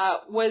believe,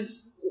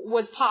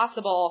 was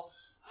possible,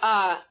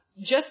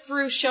 just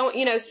through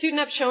suiting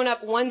up, showing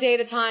up one day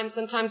at a time,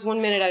 sometimes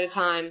 1 minute at a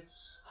time.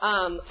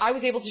 I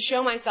was able to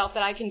show myself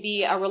that I can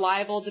be a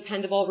reliable,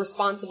 dependable,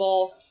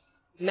 responsible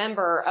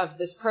member of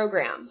this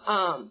program.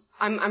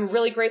 I'm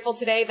really grateful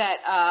today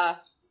that,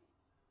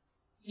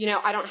 you know,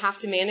 I don't have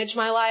to manage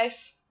my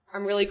life.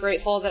 I'm really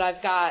grateful that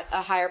I've got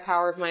a higher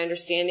power of my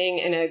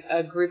understanding and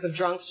a group of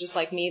drunks just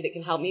like me that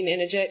can help me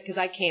manage it, because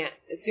I can't.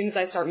 As soon as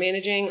I start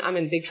managing, I'm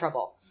in big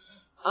trouble.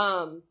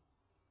 And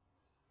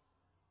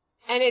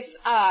it's,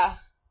 I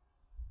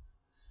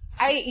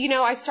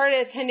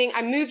started attending,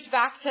 I moved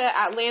back to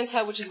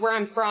Atlanta, which is where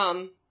I'm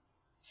from,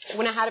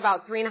 when I had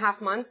about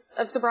 3.5 months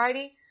of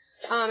sobriety.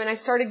 And I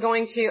started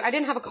going I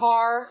didn't have a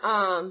car,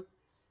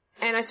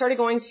 and I started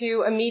going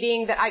to a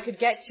meeting that I could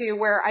get to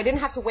where I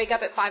didn't have to wake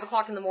up at 5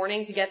 o'clock in the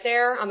morning to get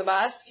there on the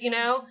bus, you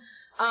know?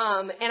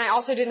 And I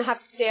also didn't have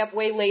to stay up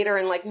way later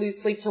and, like,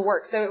 lose sleep to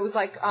work. So it was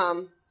like,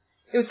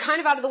 it it was kind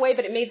of out of the way,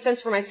 but it made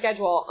sense for my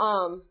schedule.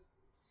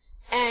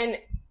 And,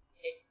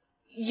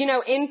 you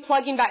know, in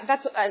plugging back,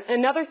 that's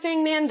another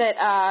thing, man,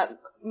 that,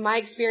 my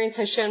experience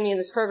has shown me in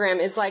this program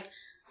is like,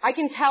 I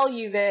can tell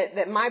you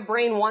that my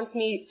brain wants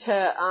me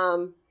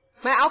to,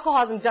 my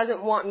alcoholism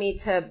doesn't want me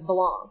to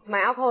belong. My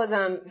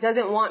alcoholism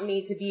doesn't want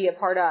me to be a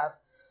part of.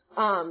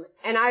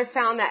 And I've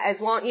found that as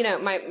long, you know,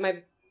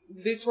 my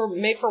boots were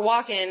made for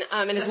walking,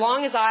 and as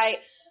long as I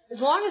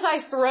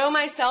throw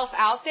myself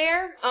out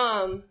there,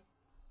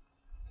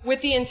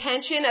 with the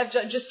intention of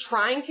just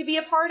trying to be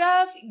a part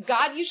of,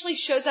 God usually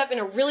shows up in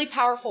a really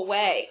powerful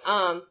way,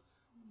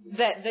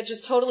 that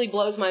just totally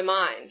blows my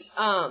mind.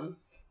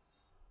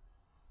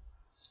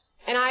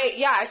 And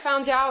I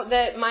found out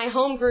that my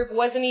home group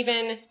wasn't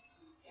even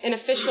an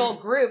official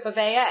group of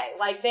AA.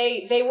 Like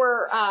they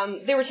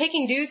were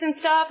taking dues and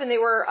stuff, and they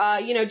were,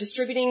 you know,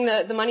 distributing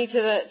the money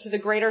to the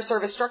greater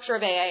service structure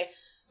of AA,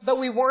 but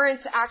we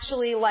weren't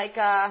actually like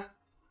a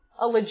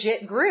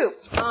legit group.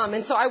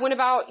 And so I went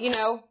about, you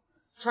know,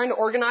 trying to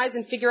organize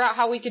and figure out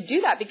how we could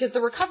do that, because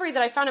the recovery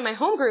that I found in my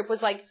home group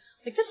was like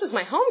this was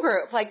my home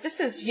group. Like,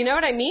 this is, you know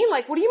what I mean?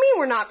 Like, what do you mean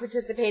we're not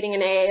participating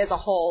in AA as a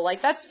whole?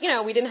 Like, that's, you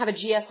know, we didn't have a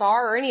GSR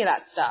or any of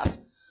that stuff.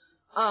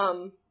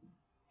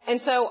 And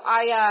so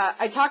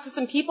I talked to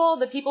some people,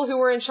 the people who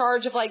were in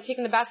charge of like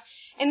taking the baths.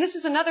 And this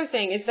is another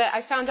thing, is that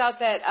I found out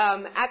that,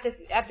 at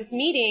this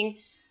meeting,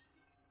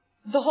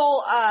 the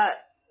whole,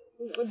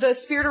 the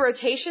spirit of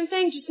rotation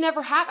thing just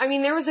never happened. I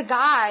mean, there was a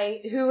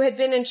guy who had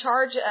been in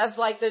charge of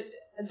like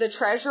the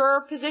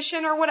treasurer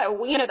position or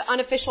whatever, you know, the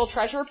unofficial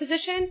treasurer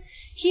position.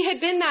 He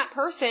had been that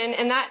person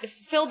and that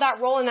filled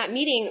that role in that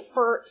meeting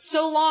for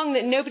so long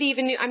that nobody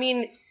even knew. I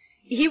mean,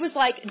 he was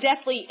like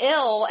deathly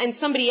ill, and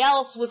somebody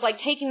else was like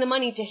taking the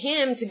money to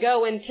him to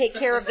go and take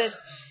care of this.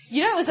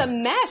 You know, it was a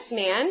mess,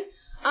 man.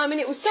 And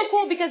it was so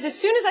cool because as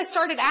soon as I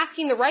started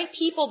asking the right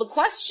people the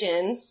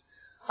questions,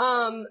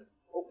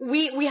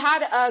 we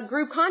had a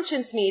group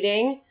conscience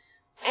meeting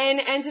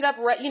and ended up,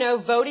 you know,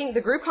 voting.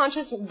 The group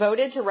conscience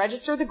voted to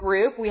register the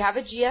group. We have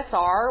a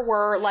GSR.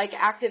 We're like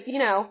active, you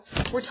know,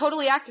 we're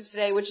totally active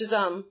today, which is,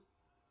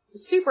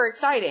 super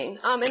exciting.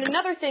 And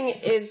another thing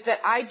is that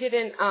I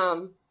didn't,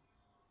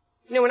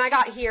 you know, when I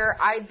got here,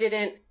 I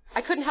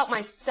couldn't help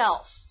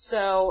myself.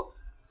 So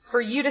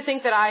for you to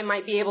think that I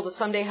might be able to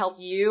someday help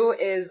you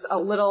is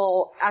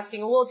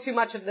asking a little too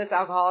much of this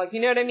alcoholic.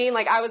 You know what I mean?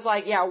 Like, I was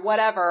like, yeah,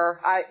 whatever.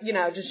 You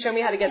know, just show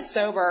me how to get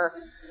sober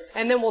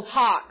and then we'll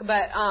talk.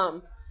 But,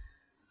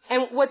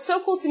 and what's so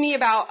cool to me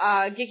about,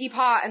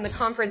 Gikki-Pa and the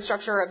conference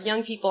structure of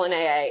young people in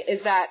AA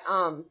is that,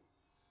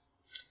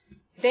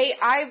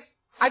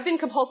 I've been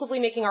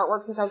compulsively making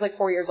artwork since I was like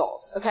 4 years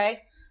old. Okay.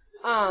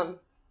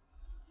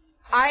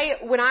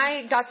 When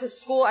I got to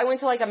school, I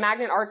went to like a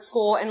magnet art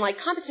school, and like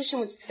competition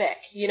was thick,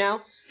 you know?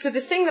 So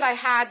this thing that I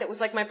had that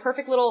was like my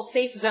perfect little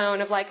safe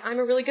zone of like, I'm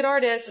a really good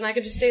artist and I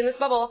could just stay in this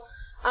bubble.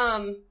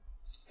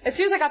 As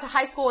soon as I got to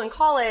high school and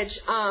college,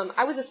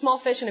 I was a small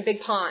fish in a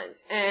big pond,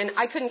 and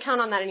I couldn't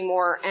count on that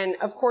anymore. And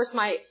of course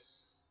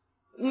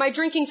my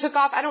drinking took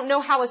off. I don't know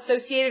how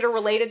associated or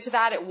related to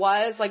that it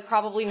was, like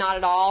probably not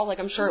at all. Like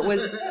I'm sure it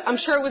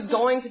was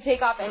going to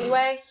take off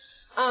anyway.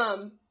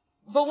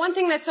 But one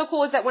thing that's so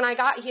cool is that when I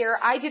got here,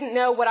 I didn't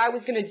know what I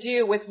was going to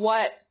do with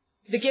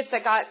the gifts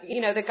that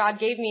God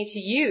gave me to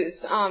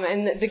use.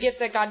 And the gifts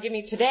that God gave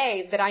me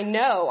today that I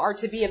know are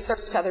to be of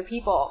service to other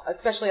people,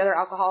 especially other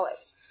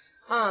alcoholics.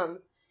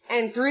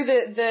 And through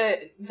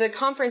the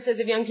conferences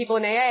of young people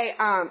in AA,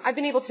 I've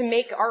been able to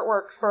make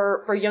artwork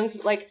for young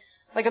people.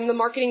 Like I'm the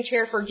marketing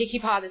chair for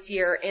Gikki-Pa this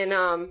year, and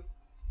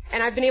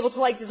I've been able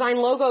to like design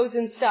logos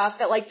and stuff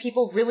that like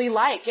people really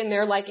like, and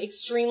they're like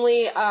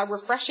extremely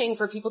refreshing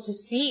for people to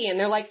see, and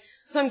they're like,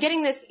 so I'm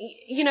getting this,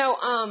 you know,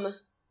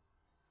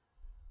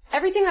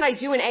 everything that I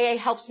do in AA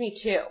helps me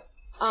too.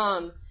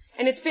 And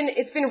it's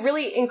been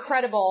really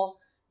incredible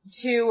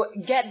to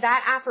get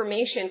that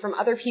affirmation from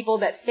other people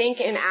that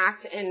think and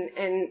act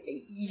and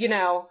you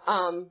know,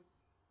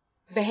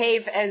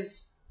 behave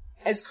as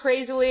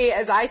crazily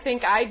as I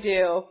think I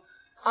do.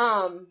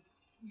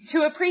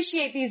 To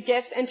appreciate these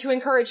gifts and to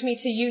encourage me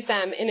to use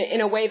them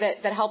in a way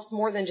that helps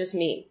more than just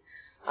me.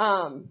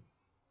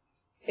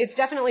 It's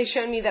definitely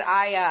shown me that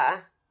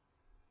I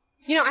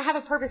have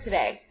a purpose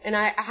today, and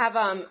I have,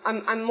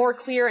 I'm more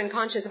clear and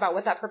conscious about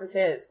what that purpose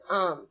is.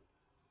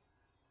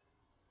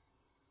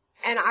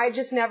 And I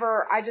just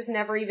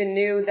never even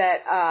knew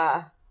that,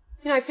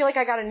 I feel like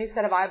I got a new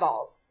set of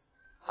eyeballs,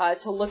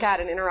 to look at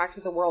and interact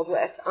with the world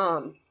with.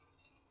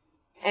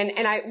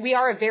 We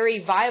are a very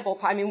viable,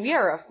 we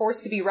are a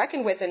force to be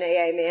reckoned with in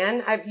AA,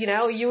 man.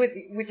 You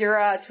with your,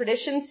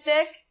 tradition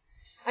stick.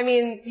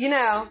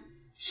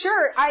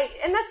 Sure,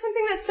 and that's one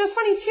thing that's so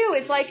funny too,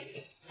 is like,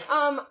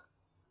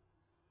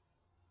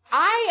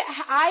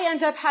 I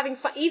end up having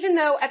fun, even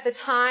though at the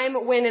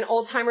time when an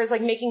old timer is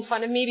like making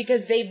fun of me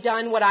because they've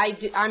done what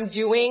I'm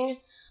doing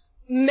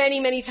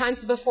many, many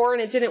times before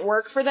and it didn't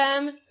work for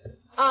them.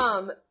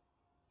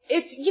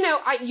 It's,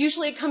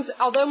 usually it comes,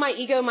 although my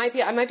ego I might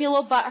be a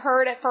little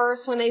butthurt at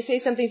first when they say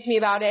something to me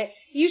about it,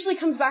 it usually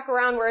comes back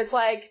around where it's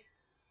like,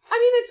 I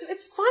mean,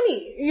 it's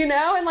funny, you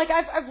know, and like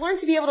I've learned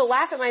to be able to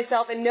laugh at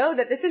myself and know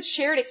that this is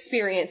shared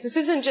experience. This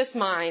isn't just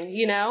mine,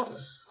 you know.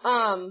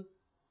 And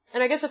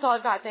I guess that's all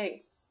I've got.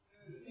 Thanks.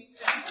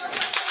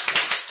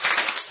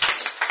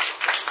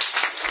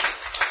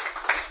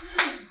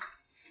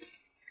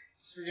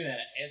 So we're gonna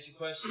answer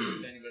questions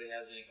if anybody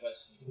has any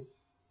questions.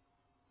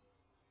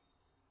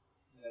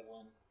 I have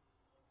one.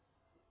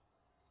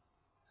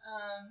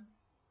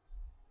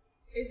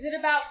 Is it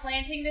about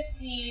planting the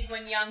seed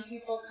when young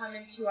people come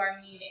into our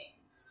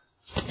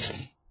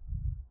meetings?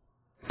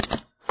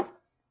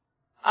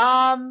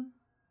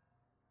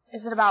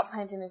 Is it about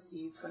planting the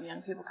seeds when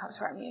young people come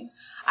to our meetings?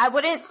 I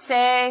wouldn't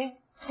say,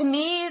 to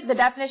me, the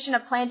definition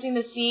of planting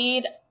the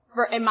seed,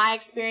 in my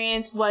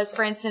experience, was,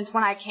 for instance,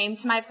 when I came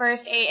to my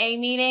first AA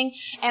meeting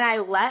and I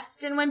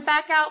left and went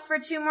back out for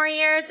 2 more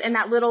years, and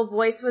that little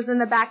voice was in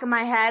the back of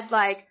my head,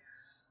 like,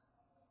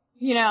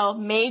 you know,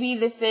 maybe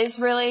this is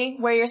really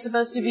where you're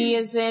supposed to be,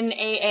 is in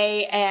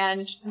AA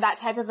and that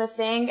type of a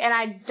thing. And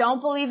I don't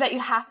believe that you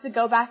have to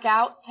go back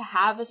out to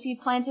have a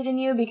seed planted in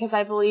you, because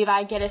I believe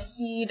I get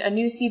a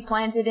new seed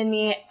planted in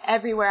me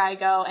everywhere I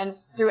go and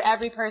through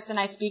every person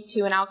I speak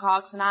to in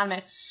Alcoholics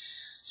Anonymous.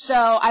 So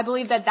I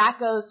believe that that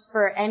goes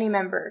for any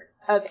member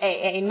of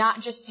AA, not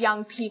just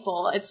young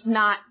people. It's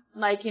not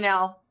like, you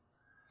know,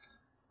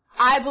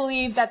 I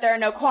believe that there are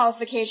no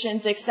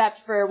qualifications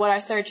except for what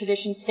our third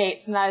tradition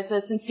states, and that is a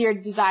sincere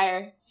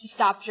desire to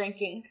stop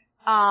drinking.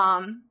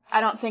 I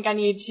don't think I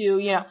need to,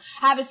 you know,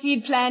 have a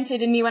seed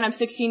planted in me when I'm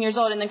 16 years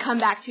old and then come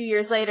back 2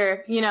 years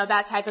later, you know,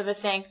 that type of a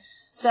thing.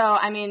 So,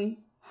 I mean,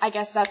 I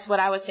guess that's what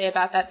I would say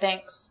about that.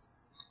 Thanks.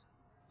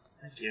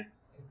 Thank you.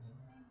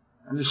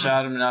 I'm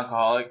Rashad. I'm an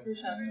alcoholic.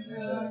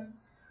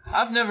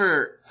 I've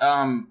never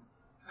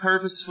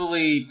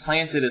purposefully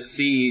planted a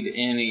seed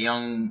in a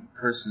young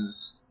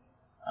person's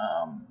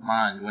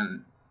mind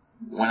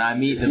when I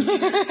meet them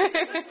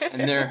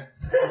and they're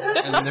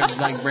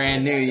like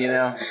brand new, you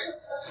know.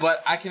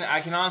 But I can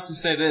honestly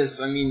say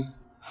this. I mean,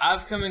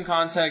 I've come in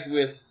contact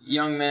with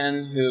young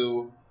men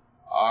who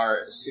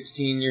are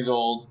 16 years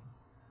old,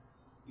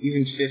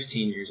 even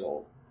 15 years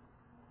old.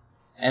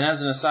 And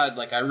as an aside,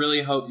 like, I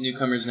really hope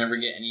newcomers never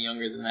get any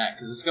younger than that,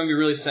 because it's going to be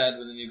really sad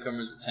when the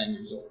newcomers are 10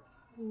 years old.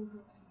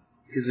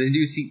 Because they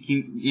do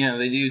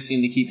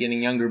seem to keep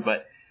getting younger.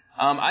 But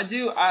I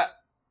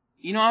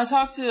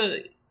talk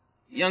to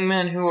young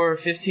men who are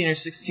 15 or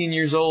 16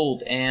 years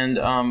old, and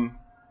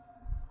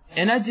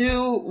I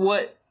do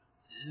what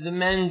the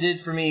men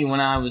did for me when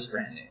I was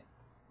brand new.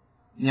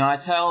 You know, I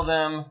tell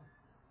them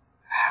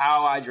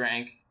how I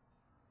drank,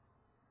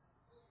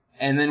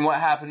 and then what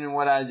happened and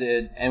what I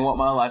did, and what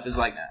my life is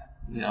like now.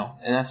 You know,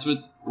 and that's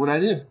what I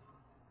do.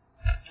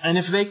 And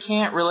if they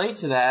can't relate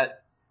to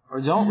that,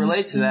 or don't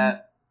relate to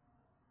that,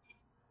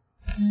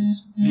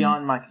 it's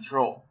beyond my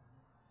control.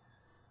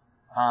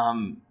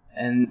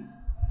 And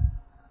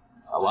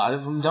a lot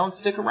of them don't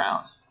stick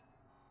around.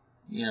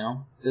 You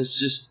know, that's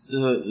just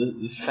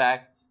the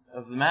fact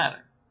of the matter.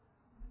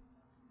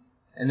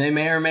 And they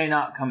may or may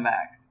not come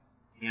back,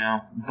 you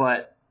know,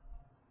 but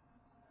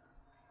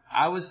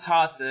I was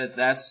taught that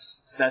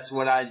that's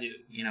what I do.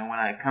 You know, when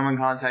I come in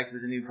contact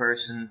with a new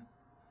person,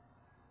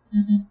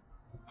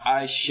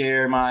 I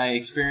share my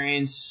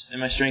experience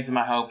and my strength and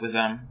my hope with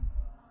them,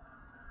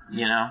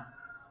 you know,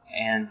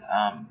 and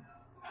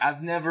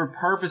I've never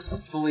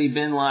purposefully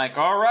been like,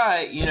 all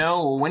right, you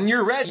know, when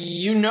you're ready,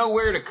 you know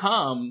where to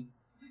come,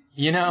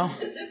 you know,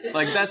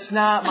 like, that's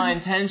not my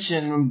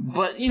intention,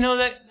 but, you know,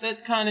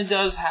 that kind of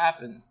does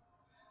happen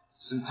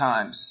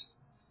sometimes.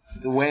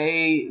 The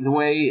way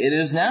it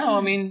is now,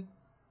 I mean,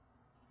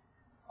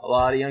 a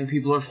lot of young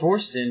people are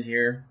forced in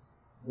here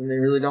when they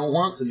really don't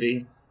want to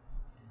be.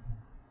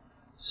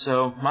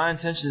 So my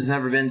intention has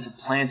never been to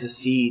plant a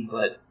seed,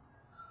 but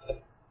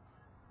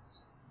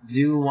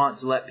do want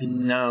to let people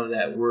know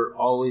that we're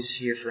always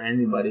here for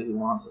anybody who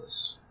wants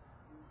us.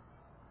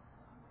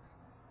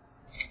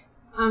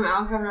 I'm an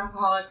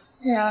alcoholic.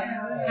 Yeah.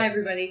 Hi,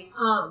 everybody.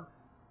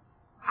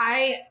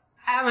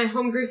 At my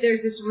home group,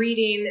 there's this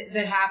reading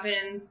that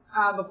happens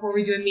before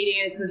we do a meeting.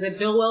 It says that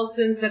Bill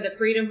Wilson said that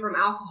freedom from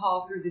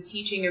alcohol through the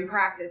teaching and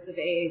practice of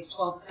AA's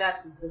 12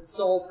 steps is the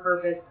sole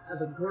purpose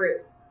of a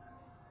group.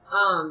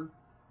 And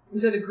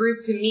so the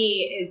group to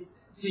me is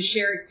to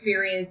share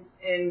experience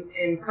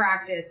and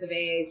practice of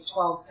AA's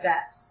 12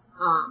 steps,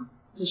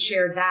 to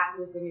share that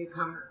with the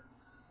newcomer.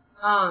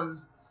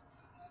 When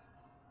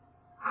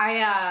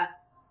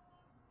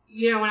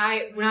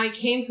I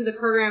came to the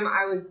program,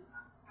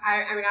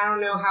 I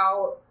don't know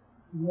how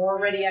more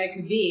ready I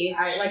could be.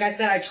 Like I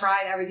said, I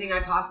tried everything I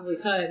possibly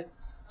could.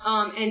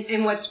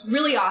 And what's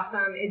really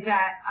awesome is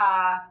that,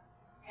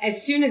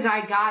 as soon as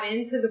I got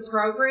into the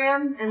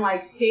program and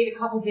like stayed a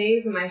couple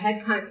days and my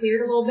head kind of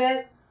cleared a little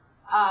bit,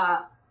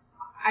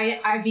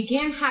 I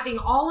began having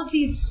all of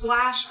these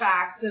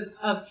flashbacks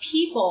of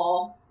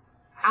people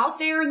out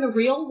there in the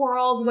real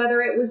world,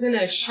 whether it was in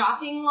a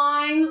shopping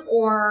line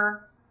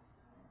or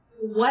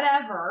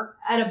whatever,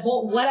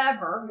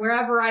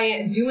 wherever I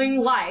am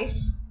doing life,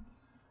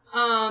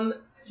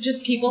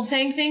 just people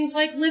saying things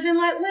like live and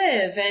let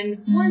live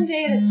and one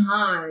day at a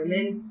time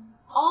and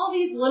all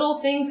these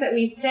little things that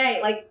we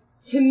say. Like,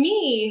 to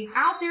me,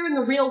 out there in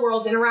the real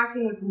world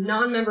interacting with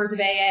non-members of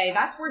AA,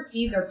 that's where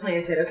seeds are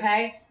planted,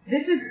 okay?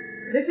 This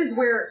is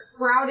where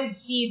sprouted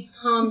seeds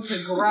come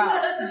to grow.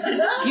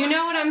 You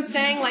know what I'm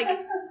saying?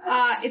 Like,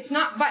 it's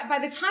not, by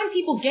the time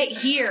people get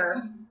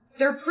here,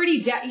 they're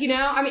pretty you know?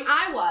 I mean,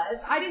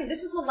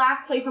 this was the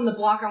last place on the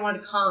block I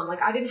wanted to come.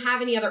 Like, I didn't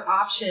have any other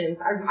options.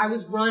 I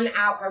was run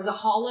out. I was a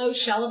hollow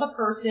shell of a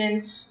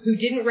person who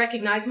didn't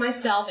recognize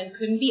myself and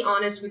couldn't be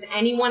honest with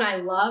anyone I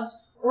loved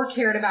or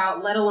cared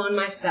about, let alone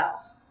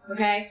myself.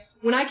 Okay?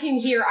 When I came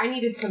here, I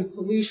needed some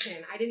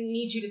solution. I didn't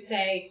need you to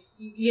say,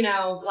 you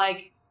know,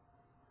 like,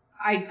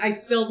 I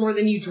spilled more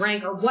than you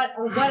drank or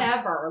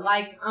whatever.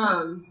 Like,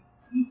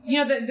 you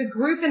know, the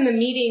group in the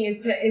meeting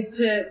is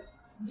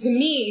to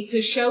me,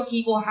 to show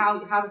people how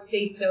to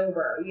stay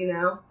sober, you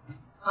know.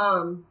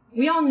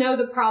 We all know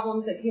the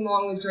problems that came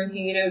along with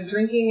drinking. You know,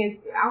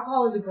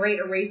 alcohol is a great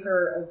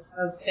eraser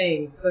of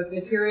things, both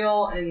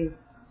material and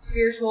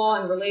spiritual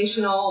and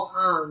relational.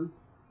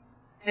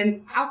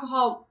 And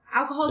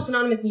Alcoholics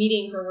Anonymous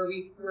meetings are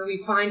where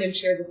we find and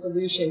share the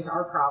solution to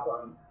our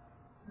problem.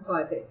 That's all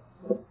I think.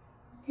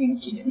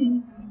 Thank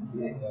you.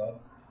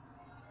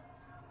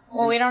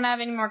 Well, we don't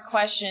have any more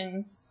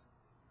questions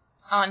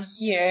on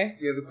here.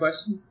 You have a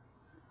question?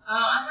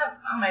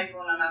 I'm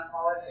April and I'm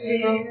alcoholic.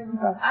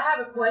 I have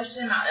a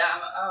question.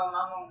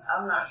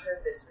 I'm not sure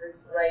if it's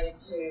related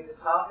to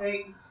the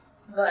topic,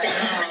 but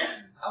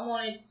I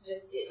wanted to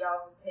just get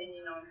y'all's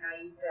opinion on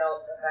how you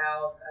felt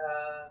about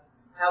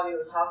how we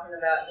were talking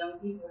about young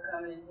people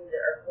coming into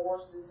their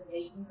courses and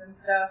meetings and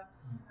stuff.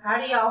 How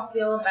do y'all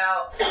feel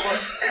about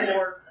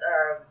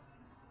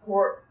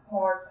court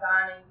card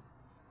signing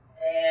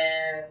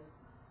and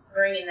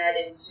bringing that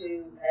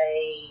into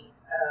a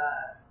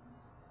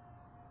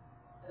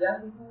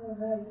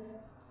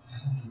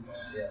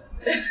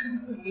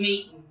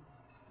meeting?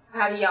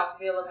 How do y'all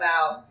feel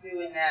about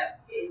doing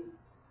that in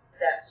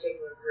that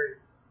particular group?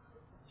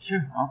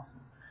 Sure,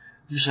 awesome.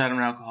 Just I'm an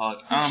alcoholic.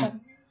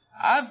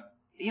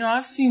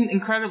 I've seen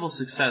incredible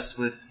success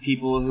with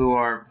people who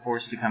are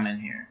forced to come in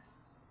here.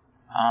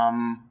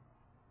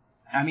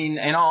 I mean,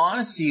 in all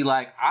honesty,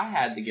 like, I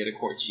had to get a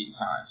court sheet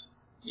signed,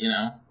 you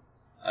know?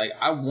 Like,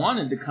 I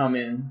wanted to come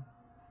in,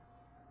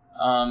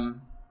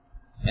 and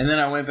then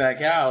I went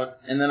back out,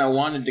 and then I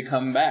wanted to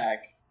come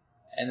back,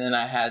 and then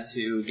I had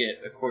to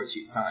get a court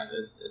sheet signed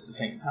at the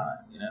same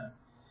time, you know?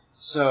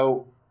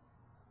 So,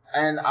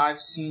 and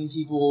I've seen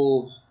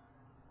people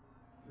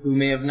who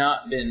may have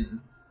not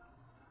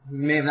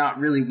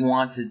really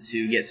wanted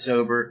to get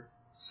sober,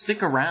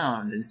 stick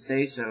around and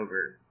stay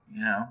sober,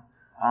 you know?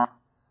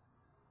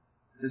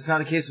 It's not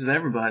the case with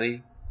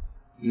everybody,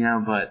 you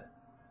know, but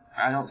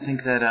I don't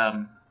think that,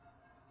 I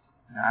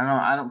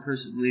don't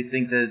personally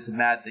think that it's a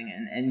bad thing,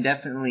 and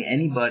definitely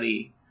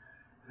anybody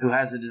who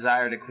has a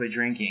desire to quit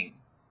drinking,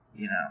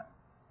 you know,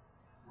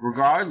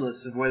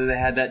 regardless of whether they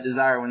had that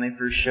desire when they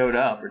first showed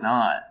up or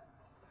not,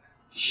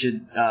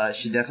 should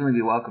definitely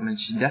be welcome and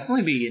should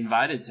definitely be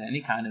invited to any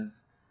kind of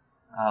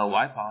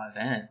YPAW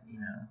event, you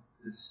know.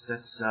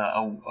 That's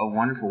a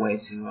wonderful way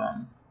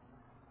to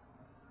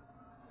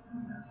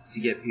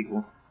get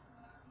people.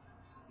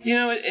 You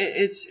know,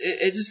 it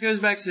just goes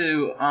back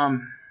to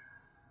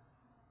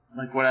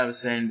like what I was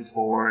saying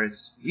before.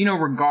 It's, you know,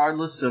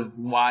 regardless of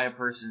why a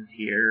person's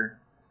here,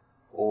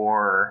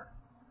 or,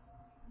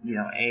 you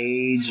know,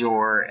 age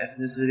or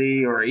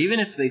ethnicity, or even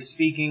if they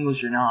speak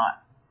English or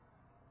not,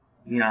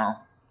 you know,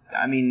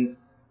 I mean,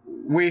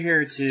 we're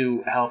here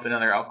to help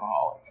another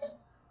alcoholic.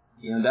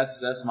 You know,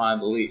 that's my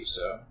belief.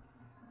 So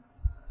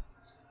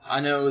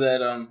I know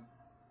that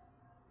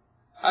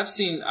I've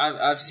seen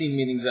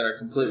meetings that are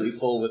completely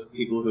full with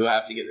people who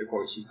have to get their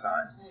court sheet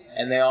signed,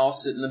 and they all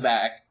sit in the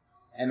back,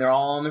 and they're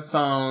all on their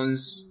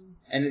phones,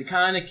 and it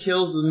kind of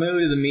kills the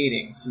mood of the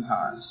meeting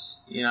sometimes.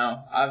 You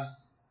know,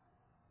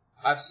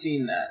 I've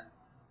seen that.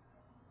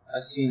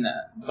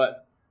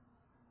 But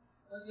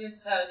Well,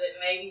 just so that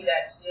maybe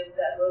that's just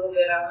that little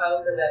bit of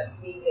hope, or that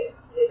seed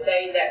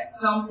that's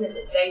something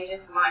that they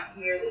just might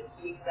hear that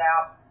speaks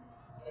out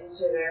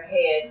into their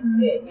head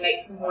that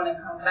makes them want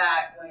to come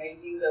back when they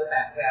do go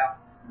back out.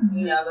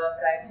 You know, they'll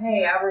say,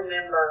 hey, I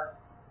remember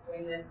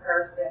when this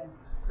person.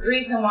 The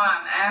reason why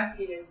I'm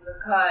asking is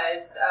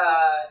because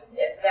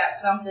if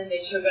that's something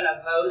that you're going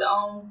to vote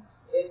on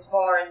as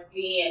far as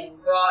being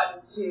brought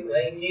into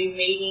a new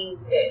meeting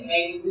that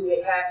maybe we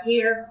would have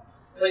here,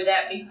 would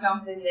that be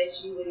something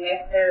that you would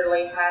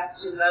necessarily have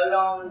to vote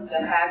on to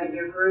have in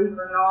your group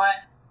or not?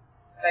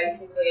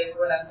 Basically is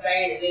what I'm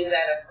saying. Is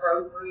that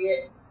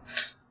appropriate?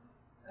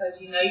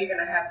 Because, you know, you're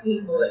going to have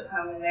people that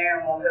come in there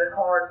and want their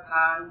card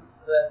signed,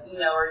 but, you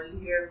know, are you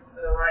here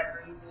for the right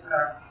reason?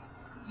 Or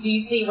do you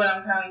see what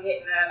I'm kind of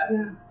getting at?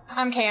 Yeah.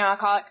 I'm Kay,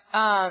 alcoholic.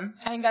 I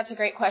think that's a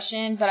great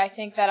question, but I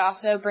think that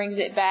also brings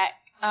it back.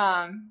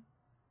 I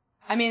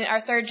mean, our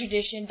third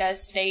tradition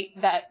does state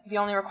that the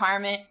only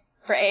requirement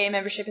for AA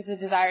membership is a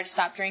desire to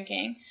stop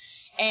drinking.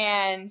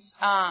 And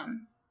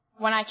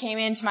when I came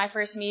into my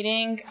first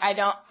meeting,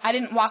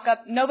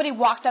 nobody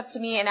walked up to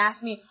me and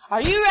asked me,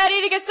 "Are you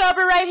ready to get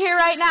sober right here,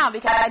 right now?"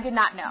 Because I did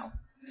not know.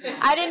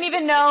 I didn't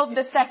even know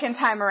the second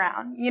time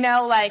around.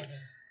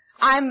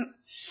 I'm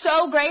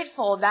so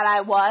grateful that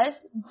I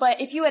was,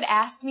 but if you had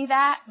asked me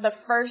that the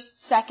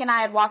first second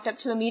I had walked up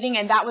to a meeting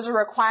and that was a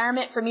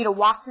requirement for me to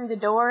walk through the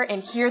door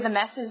and hear the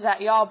message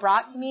that y'all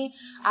brought to me,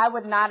 I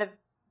would not have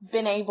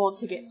been able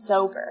to get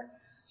sober.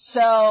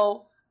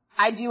 So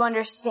I do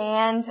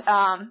understand,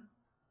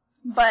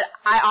 but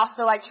I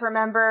also like to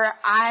remember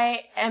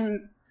I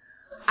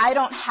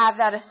don't have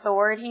that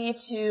authority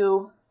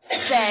to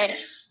say,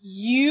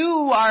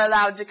 you are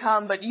allowed to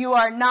come, but you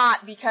are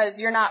not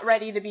because you're not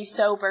ready to be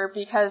sober.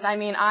 Because,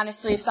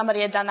 honestly, if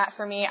somebody had done that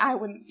for me, I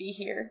wouldn't be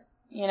here.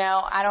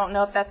 I don't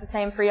know if that's the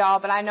same for y'all,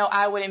 but I know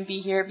I wouldn't be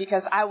here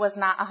because I was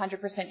not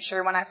 100%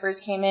 sure when I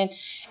first came in.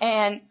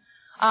 And,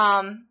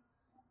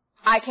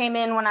 I came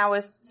in when I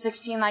was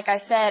 16, like I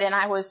said, and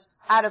I was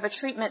out of a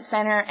treatment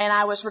center, and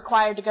I was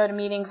required to go to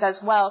meetings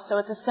as well. So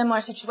it's a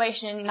similar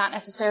situation, not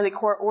necessarily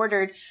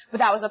court-ordered,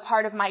 but that was a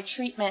part of my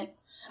treatment.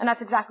 And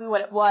that's exactly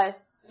what it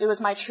was. It was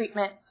my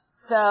treatment.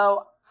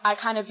 So I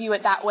kind of view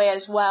it that way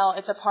as well.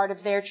 It's a part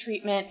of their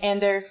treatment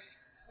and their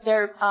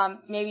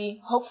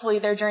maybe, hopefully,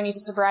 their journey to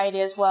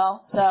sobriety as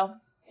well. So,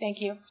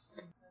 thank you.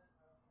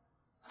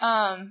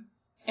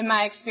 In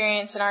my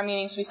experience in our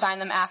meetings, we sign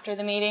them after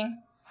the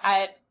meeting.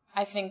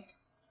 I think,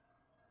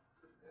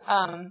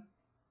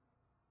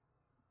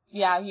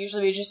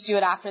 usually we just do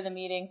it after the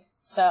meeting.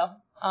 So,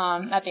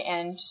 at the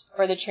end,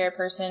 or the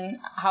chairperson.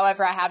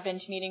 However, I have been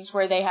to meetings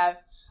where they have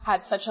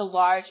had such a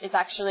large, it's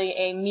actually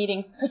a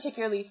meeting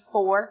particularly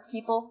for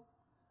people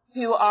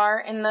who are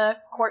in the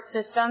court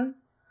system.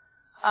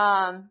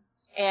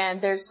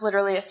 And there's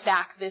literally a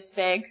stack this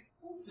big.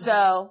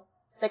 So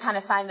they kind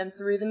of sign them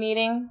through the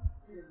meetings.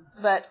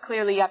 But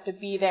clearly you have to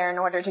be there in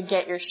order to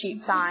get your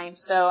sheet signed.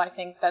 So I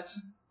think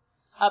that's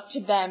up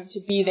to them to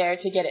be there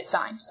to get it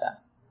signed. So.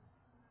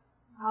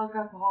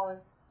 Alcoholic.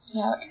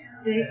 Yeah.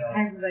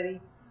 Hi,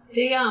 everybody.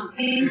 I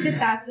think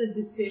that's a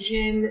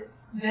decision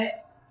that,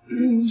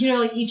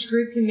 each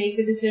group can make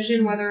the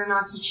decision whether or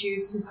not to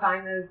choose to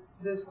sign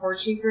those court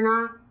sheets or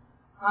not.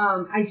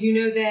 I do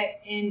know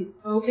that in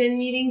open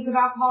meetings of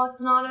Alcoholics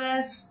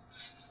Anonymous,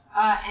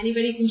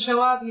 anybody can show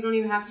up. You don't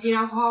even have to be an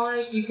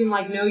alcoholic. You can,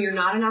 know you're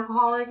not an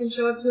alcoholic and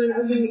show up to an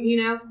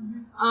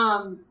open,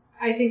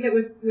 I think that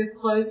with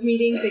closed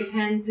meetings, they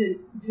tend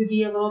to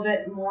be a little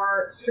bit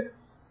more strict.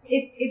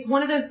 It's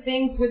one of those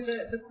things with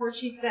the court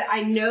sheets that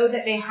I know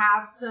that they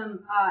have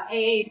some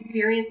AA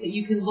experience that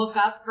you can look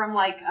up from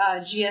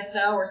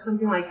GSO or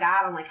something like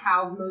that on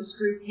how most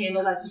groups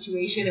handle that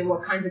situation and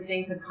what kinds of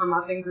things have come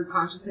up in group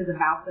consciences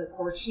about the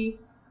court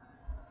sheets.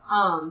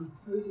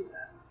 We do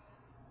that.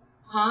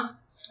 Huh?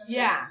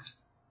 Yeah.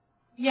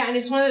 Yeah, and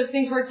it's one of those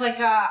things where it's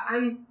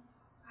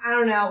I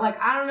don't know,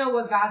 I don't know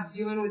what God's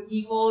doing with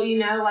people,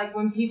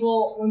 when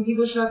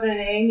people show up in an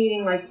AA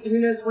meeting, who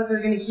knows what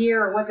they're going to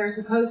hear or what they're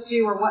supposed to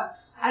or what,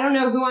 I don't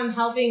know who I'm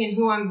helping and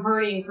who I'm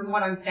hurting from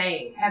what I'm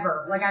saying,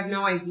 ever. I have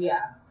no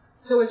idea.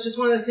 So it's just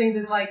one of those things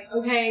that's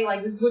okay,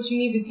 this is what you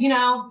need to,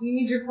 you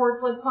need your court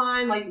slip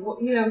signed,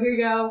 here you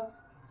go.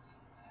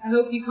 I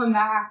hope you come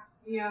back.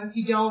 If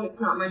you don't, it's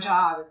not my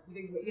job. It's a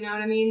big, you know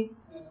what I mean?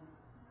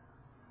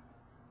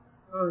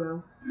 I don't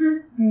know.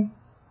 Mm-hmm.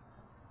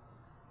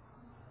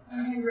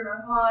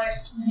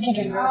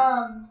 Okay,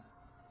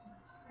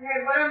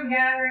 what I'm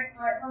gathering,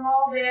 from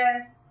all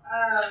this,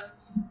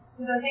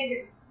 because I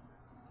think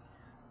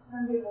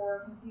some people were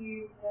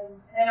confused,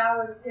 and I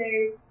was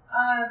too.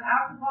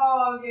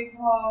 Alcohol,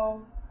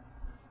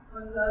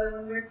 what's the other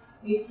one?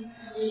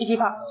 Iggy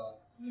Pop.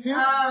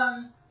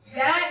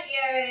 That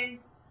is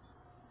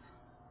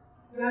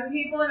young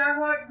people in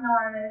Alcoholics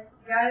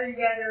Anonymous gather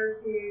together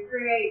to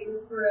create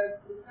this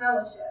this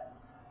fellowship.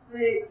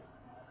 But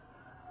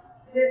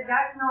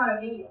that's not a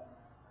meeting,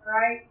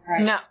 right?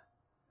 No.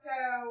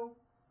 So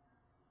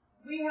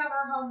we have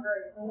our home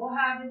group, and we'll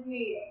have this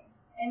meeting.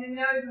 And then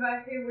those of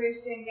us who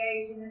wish to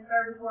engage in this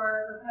service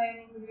work or plan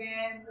these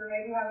events or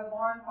maybe have a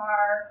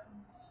bonfire,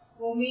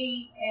 we'll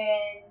meet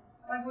and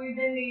we've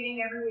been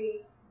meeting every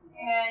week,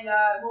 and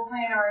we'll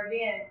plan our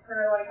events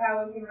or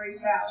how we can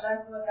reach out.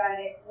 That's what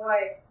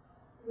what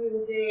we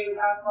will do.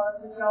 That's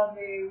what y'all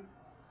do,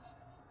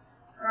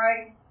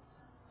 right?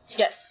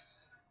 Yes.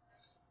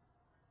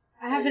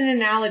 I have an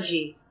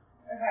analogy.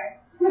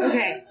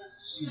 Okay.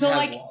 So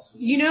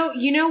you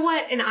know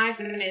what an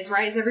iPhone is,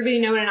 right? Does everybody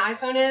know what an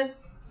iPhone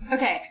is?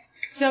 Okay.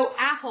 So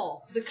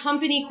Apple, the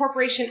company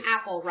corporation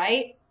Apple,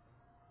 right?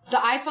 The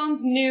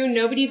iPhone's new.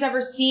 Nobody's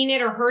ever seen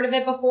it or heard of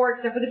it before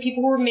except for the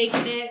people who were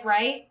making it,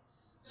 right?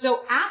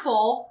 So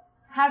Apple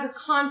has a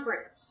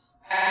conference,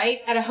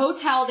 right? At a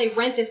hotel, they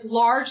rent this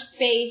large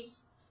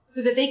space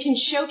so that they can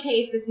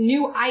showcase this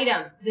new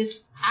item,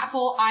 this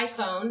Apple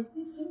iPhone,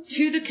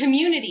 to the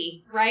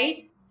community,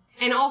 right?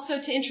 And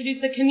also to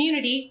introduce the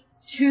community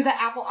to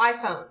the Apple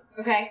iPhone,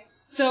 okay?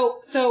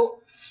 So the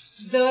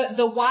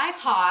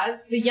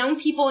YPAs, the Young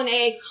People in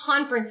AA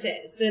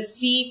conferences, the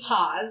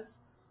CPAs,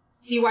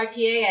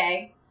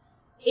 CYPAA,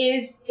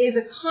 is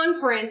a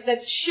conference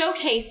that's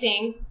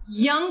showcasing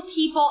young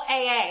people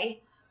AA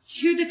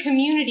to the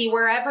community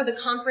wherever the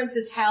conference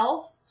is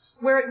held,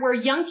 where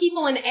young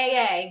people in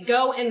AA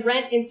go and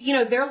rent, and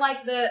they're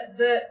like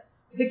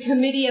the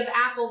committee of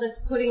Apple that's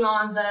putting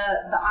on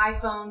the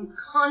iPhone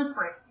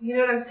conference. You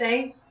know what I'm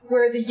saying?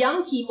 Where the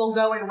young people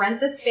go and rent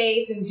the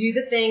space and do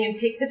the thing and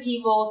pick the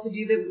people to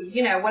do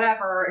the,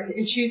 whatever,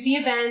 and choose the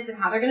events and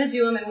how they're going to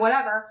do them and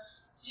whatever,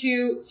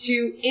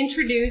 to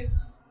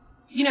introduce,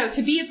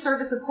 to be of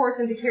service, of course,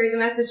 and to carry the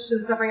message to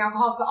the suffering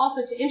alcoholics, but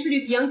also to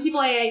introduce young people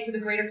AA to the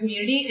greater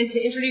community and to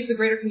introduce the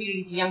greater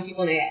community to young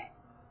people in AA.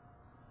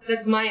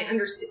 That's my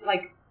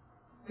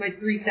my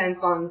 3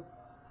 cents on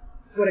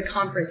what a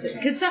conference is.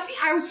 Because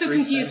I was so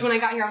confused when I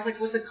got here. I was like,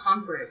 what's a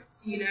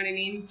conference? You know what I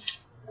mean?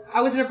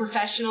 I wasn't a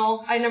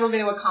professional. I'd never been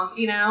to a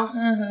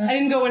Mm-hmm. I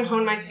didn't go and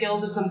hone my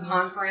skills at some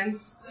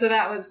conference. So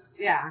that was,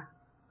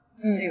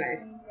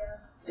 Anyway.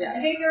 I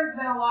think there's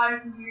been a lot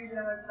of confusion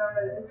with some of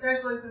it,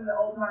 especially some of the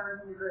old timers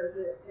in the group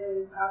that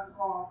is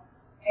alcohol,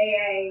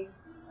 AA,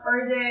 or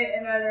is it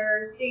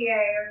another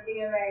CA or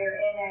CMA or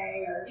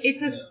NA or?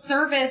 It's a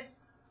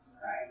service,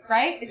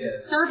 right? It's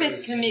a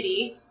service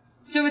committee.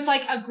 So it's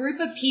like a group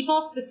of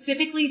people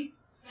specifically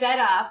set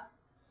up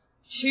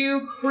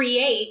to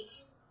create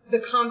the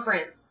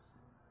conference,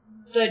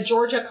 the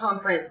Georgia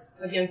Conference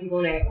of Young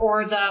People in AA,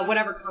 or the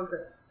whatever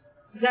conference.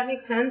 Does that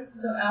make sense?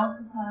 So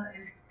alcohol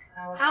and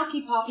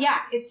Alcohol,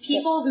 it's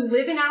people who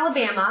live in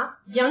Alabama,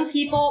 young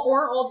people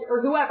or old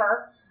or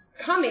whoever,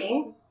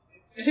 coming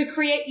to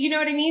create, you know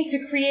what I mean? To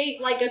create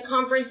like a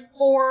conference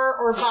for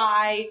or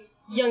by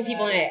young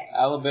people in AA.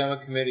 Alabama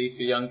Committee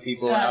for Young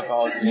People and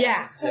Alcoholics.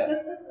 Yeah.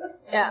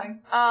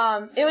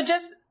 It would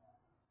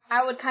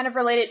I would kind of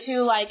relate it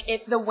to like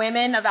if the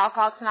women of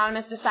Alcoholics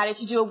Anonymous decided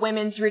to do a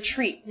women's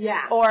retreat.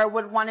 Yeah. Or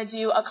would want to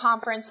do a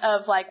conference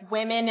of like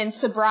women in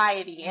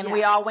sobriety, and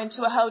we all went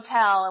to a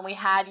hotel and we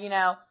had,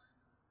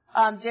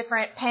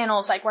 different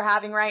panels like we're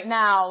having right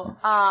now.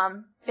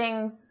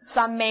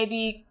 Some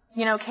maybe,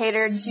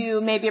 catered to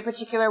maybe a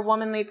particular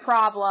womanly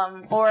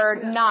problem or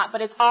not,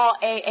 but it's all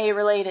AA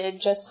related,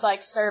 just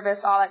like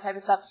service, all that type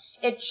of stuff.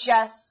 It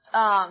just,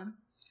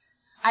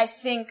 I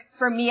think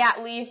for me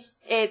at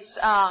least, it's,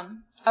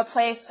 a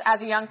place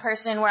as a young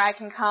person where I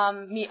can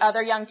come meet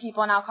other young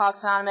people in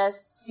Alcoholics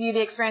Anonymous, see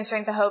the experience,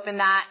 strength, and hope in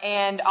that,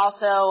 and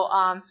also,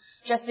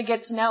 just to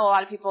get to know a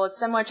lot of people. It's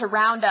similar to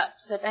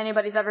roundups. If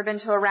anybody's ever been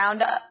to a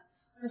roundup,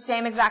 it's the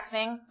same exact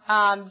thing,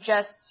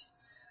 just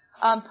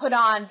put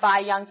on by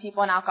young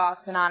people in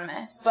Alcoholics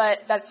Anonymous. But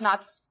that's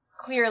not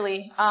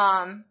clearly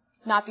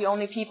not the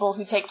only people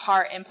who take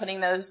part in putting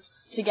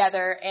those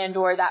together and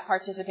or that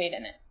participate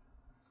in it.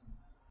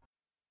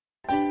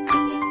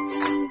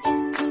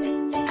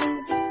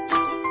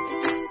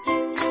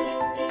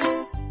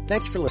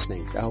 Thanks for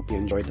listening. I hope you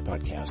enjoyed the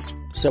podcast.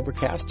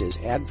 Sobercast is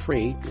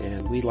ad-free,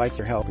 and we'd like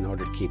your help in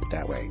order to keep it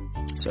that way.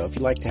 So if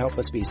you'd like to help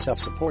us be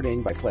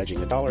self-supporting by pledging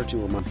 $1 or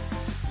 $2 a month,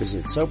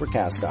 visit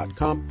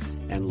Sobercast.com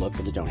and look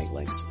for the donate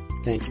links.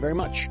 Thank you very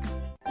much.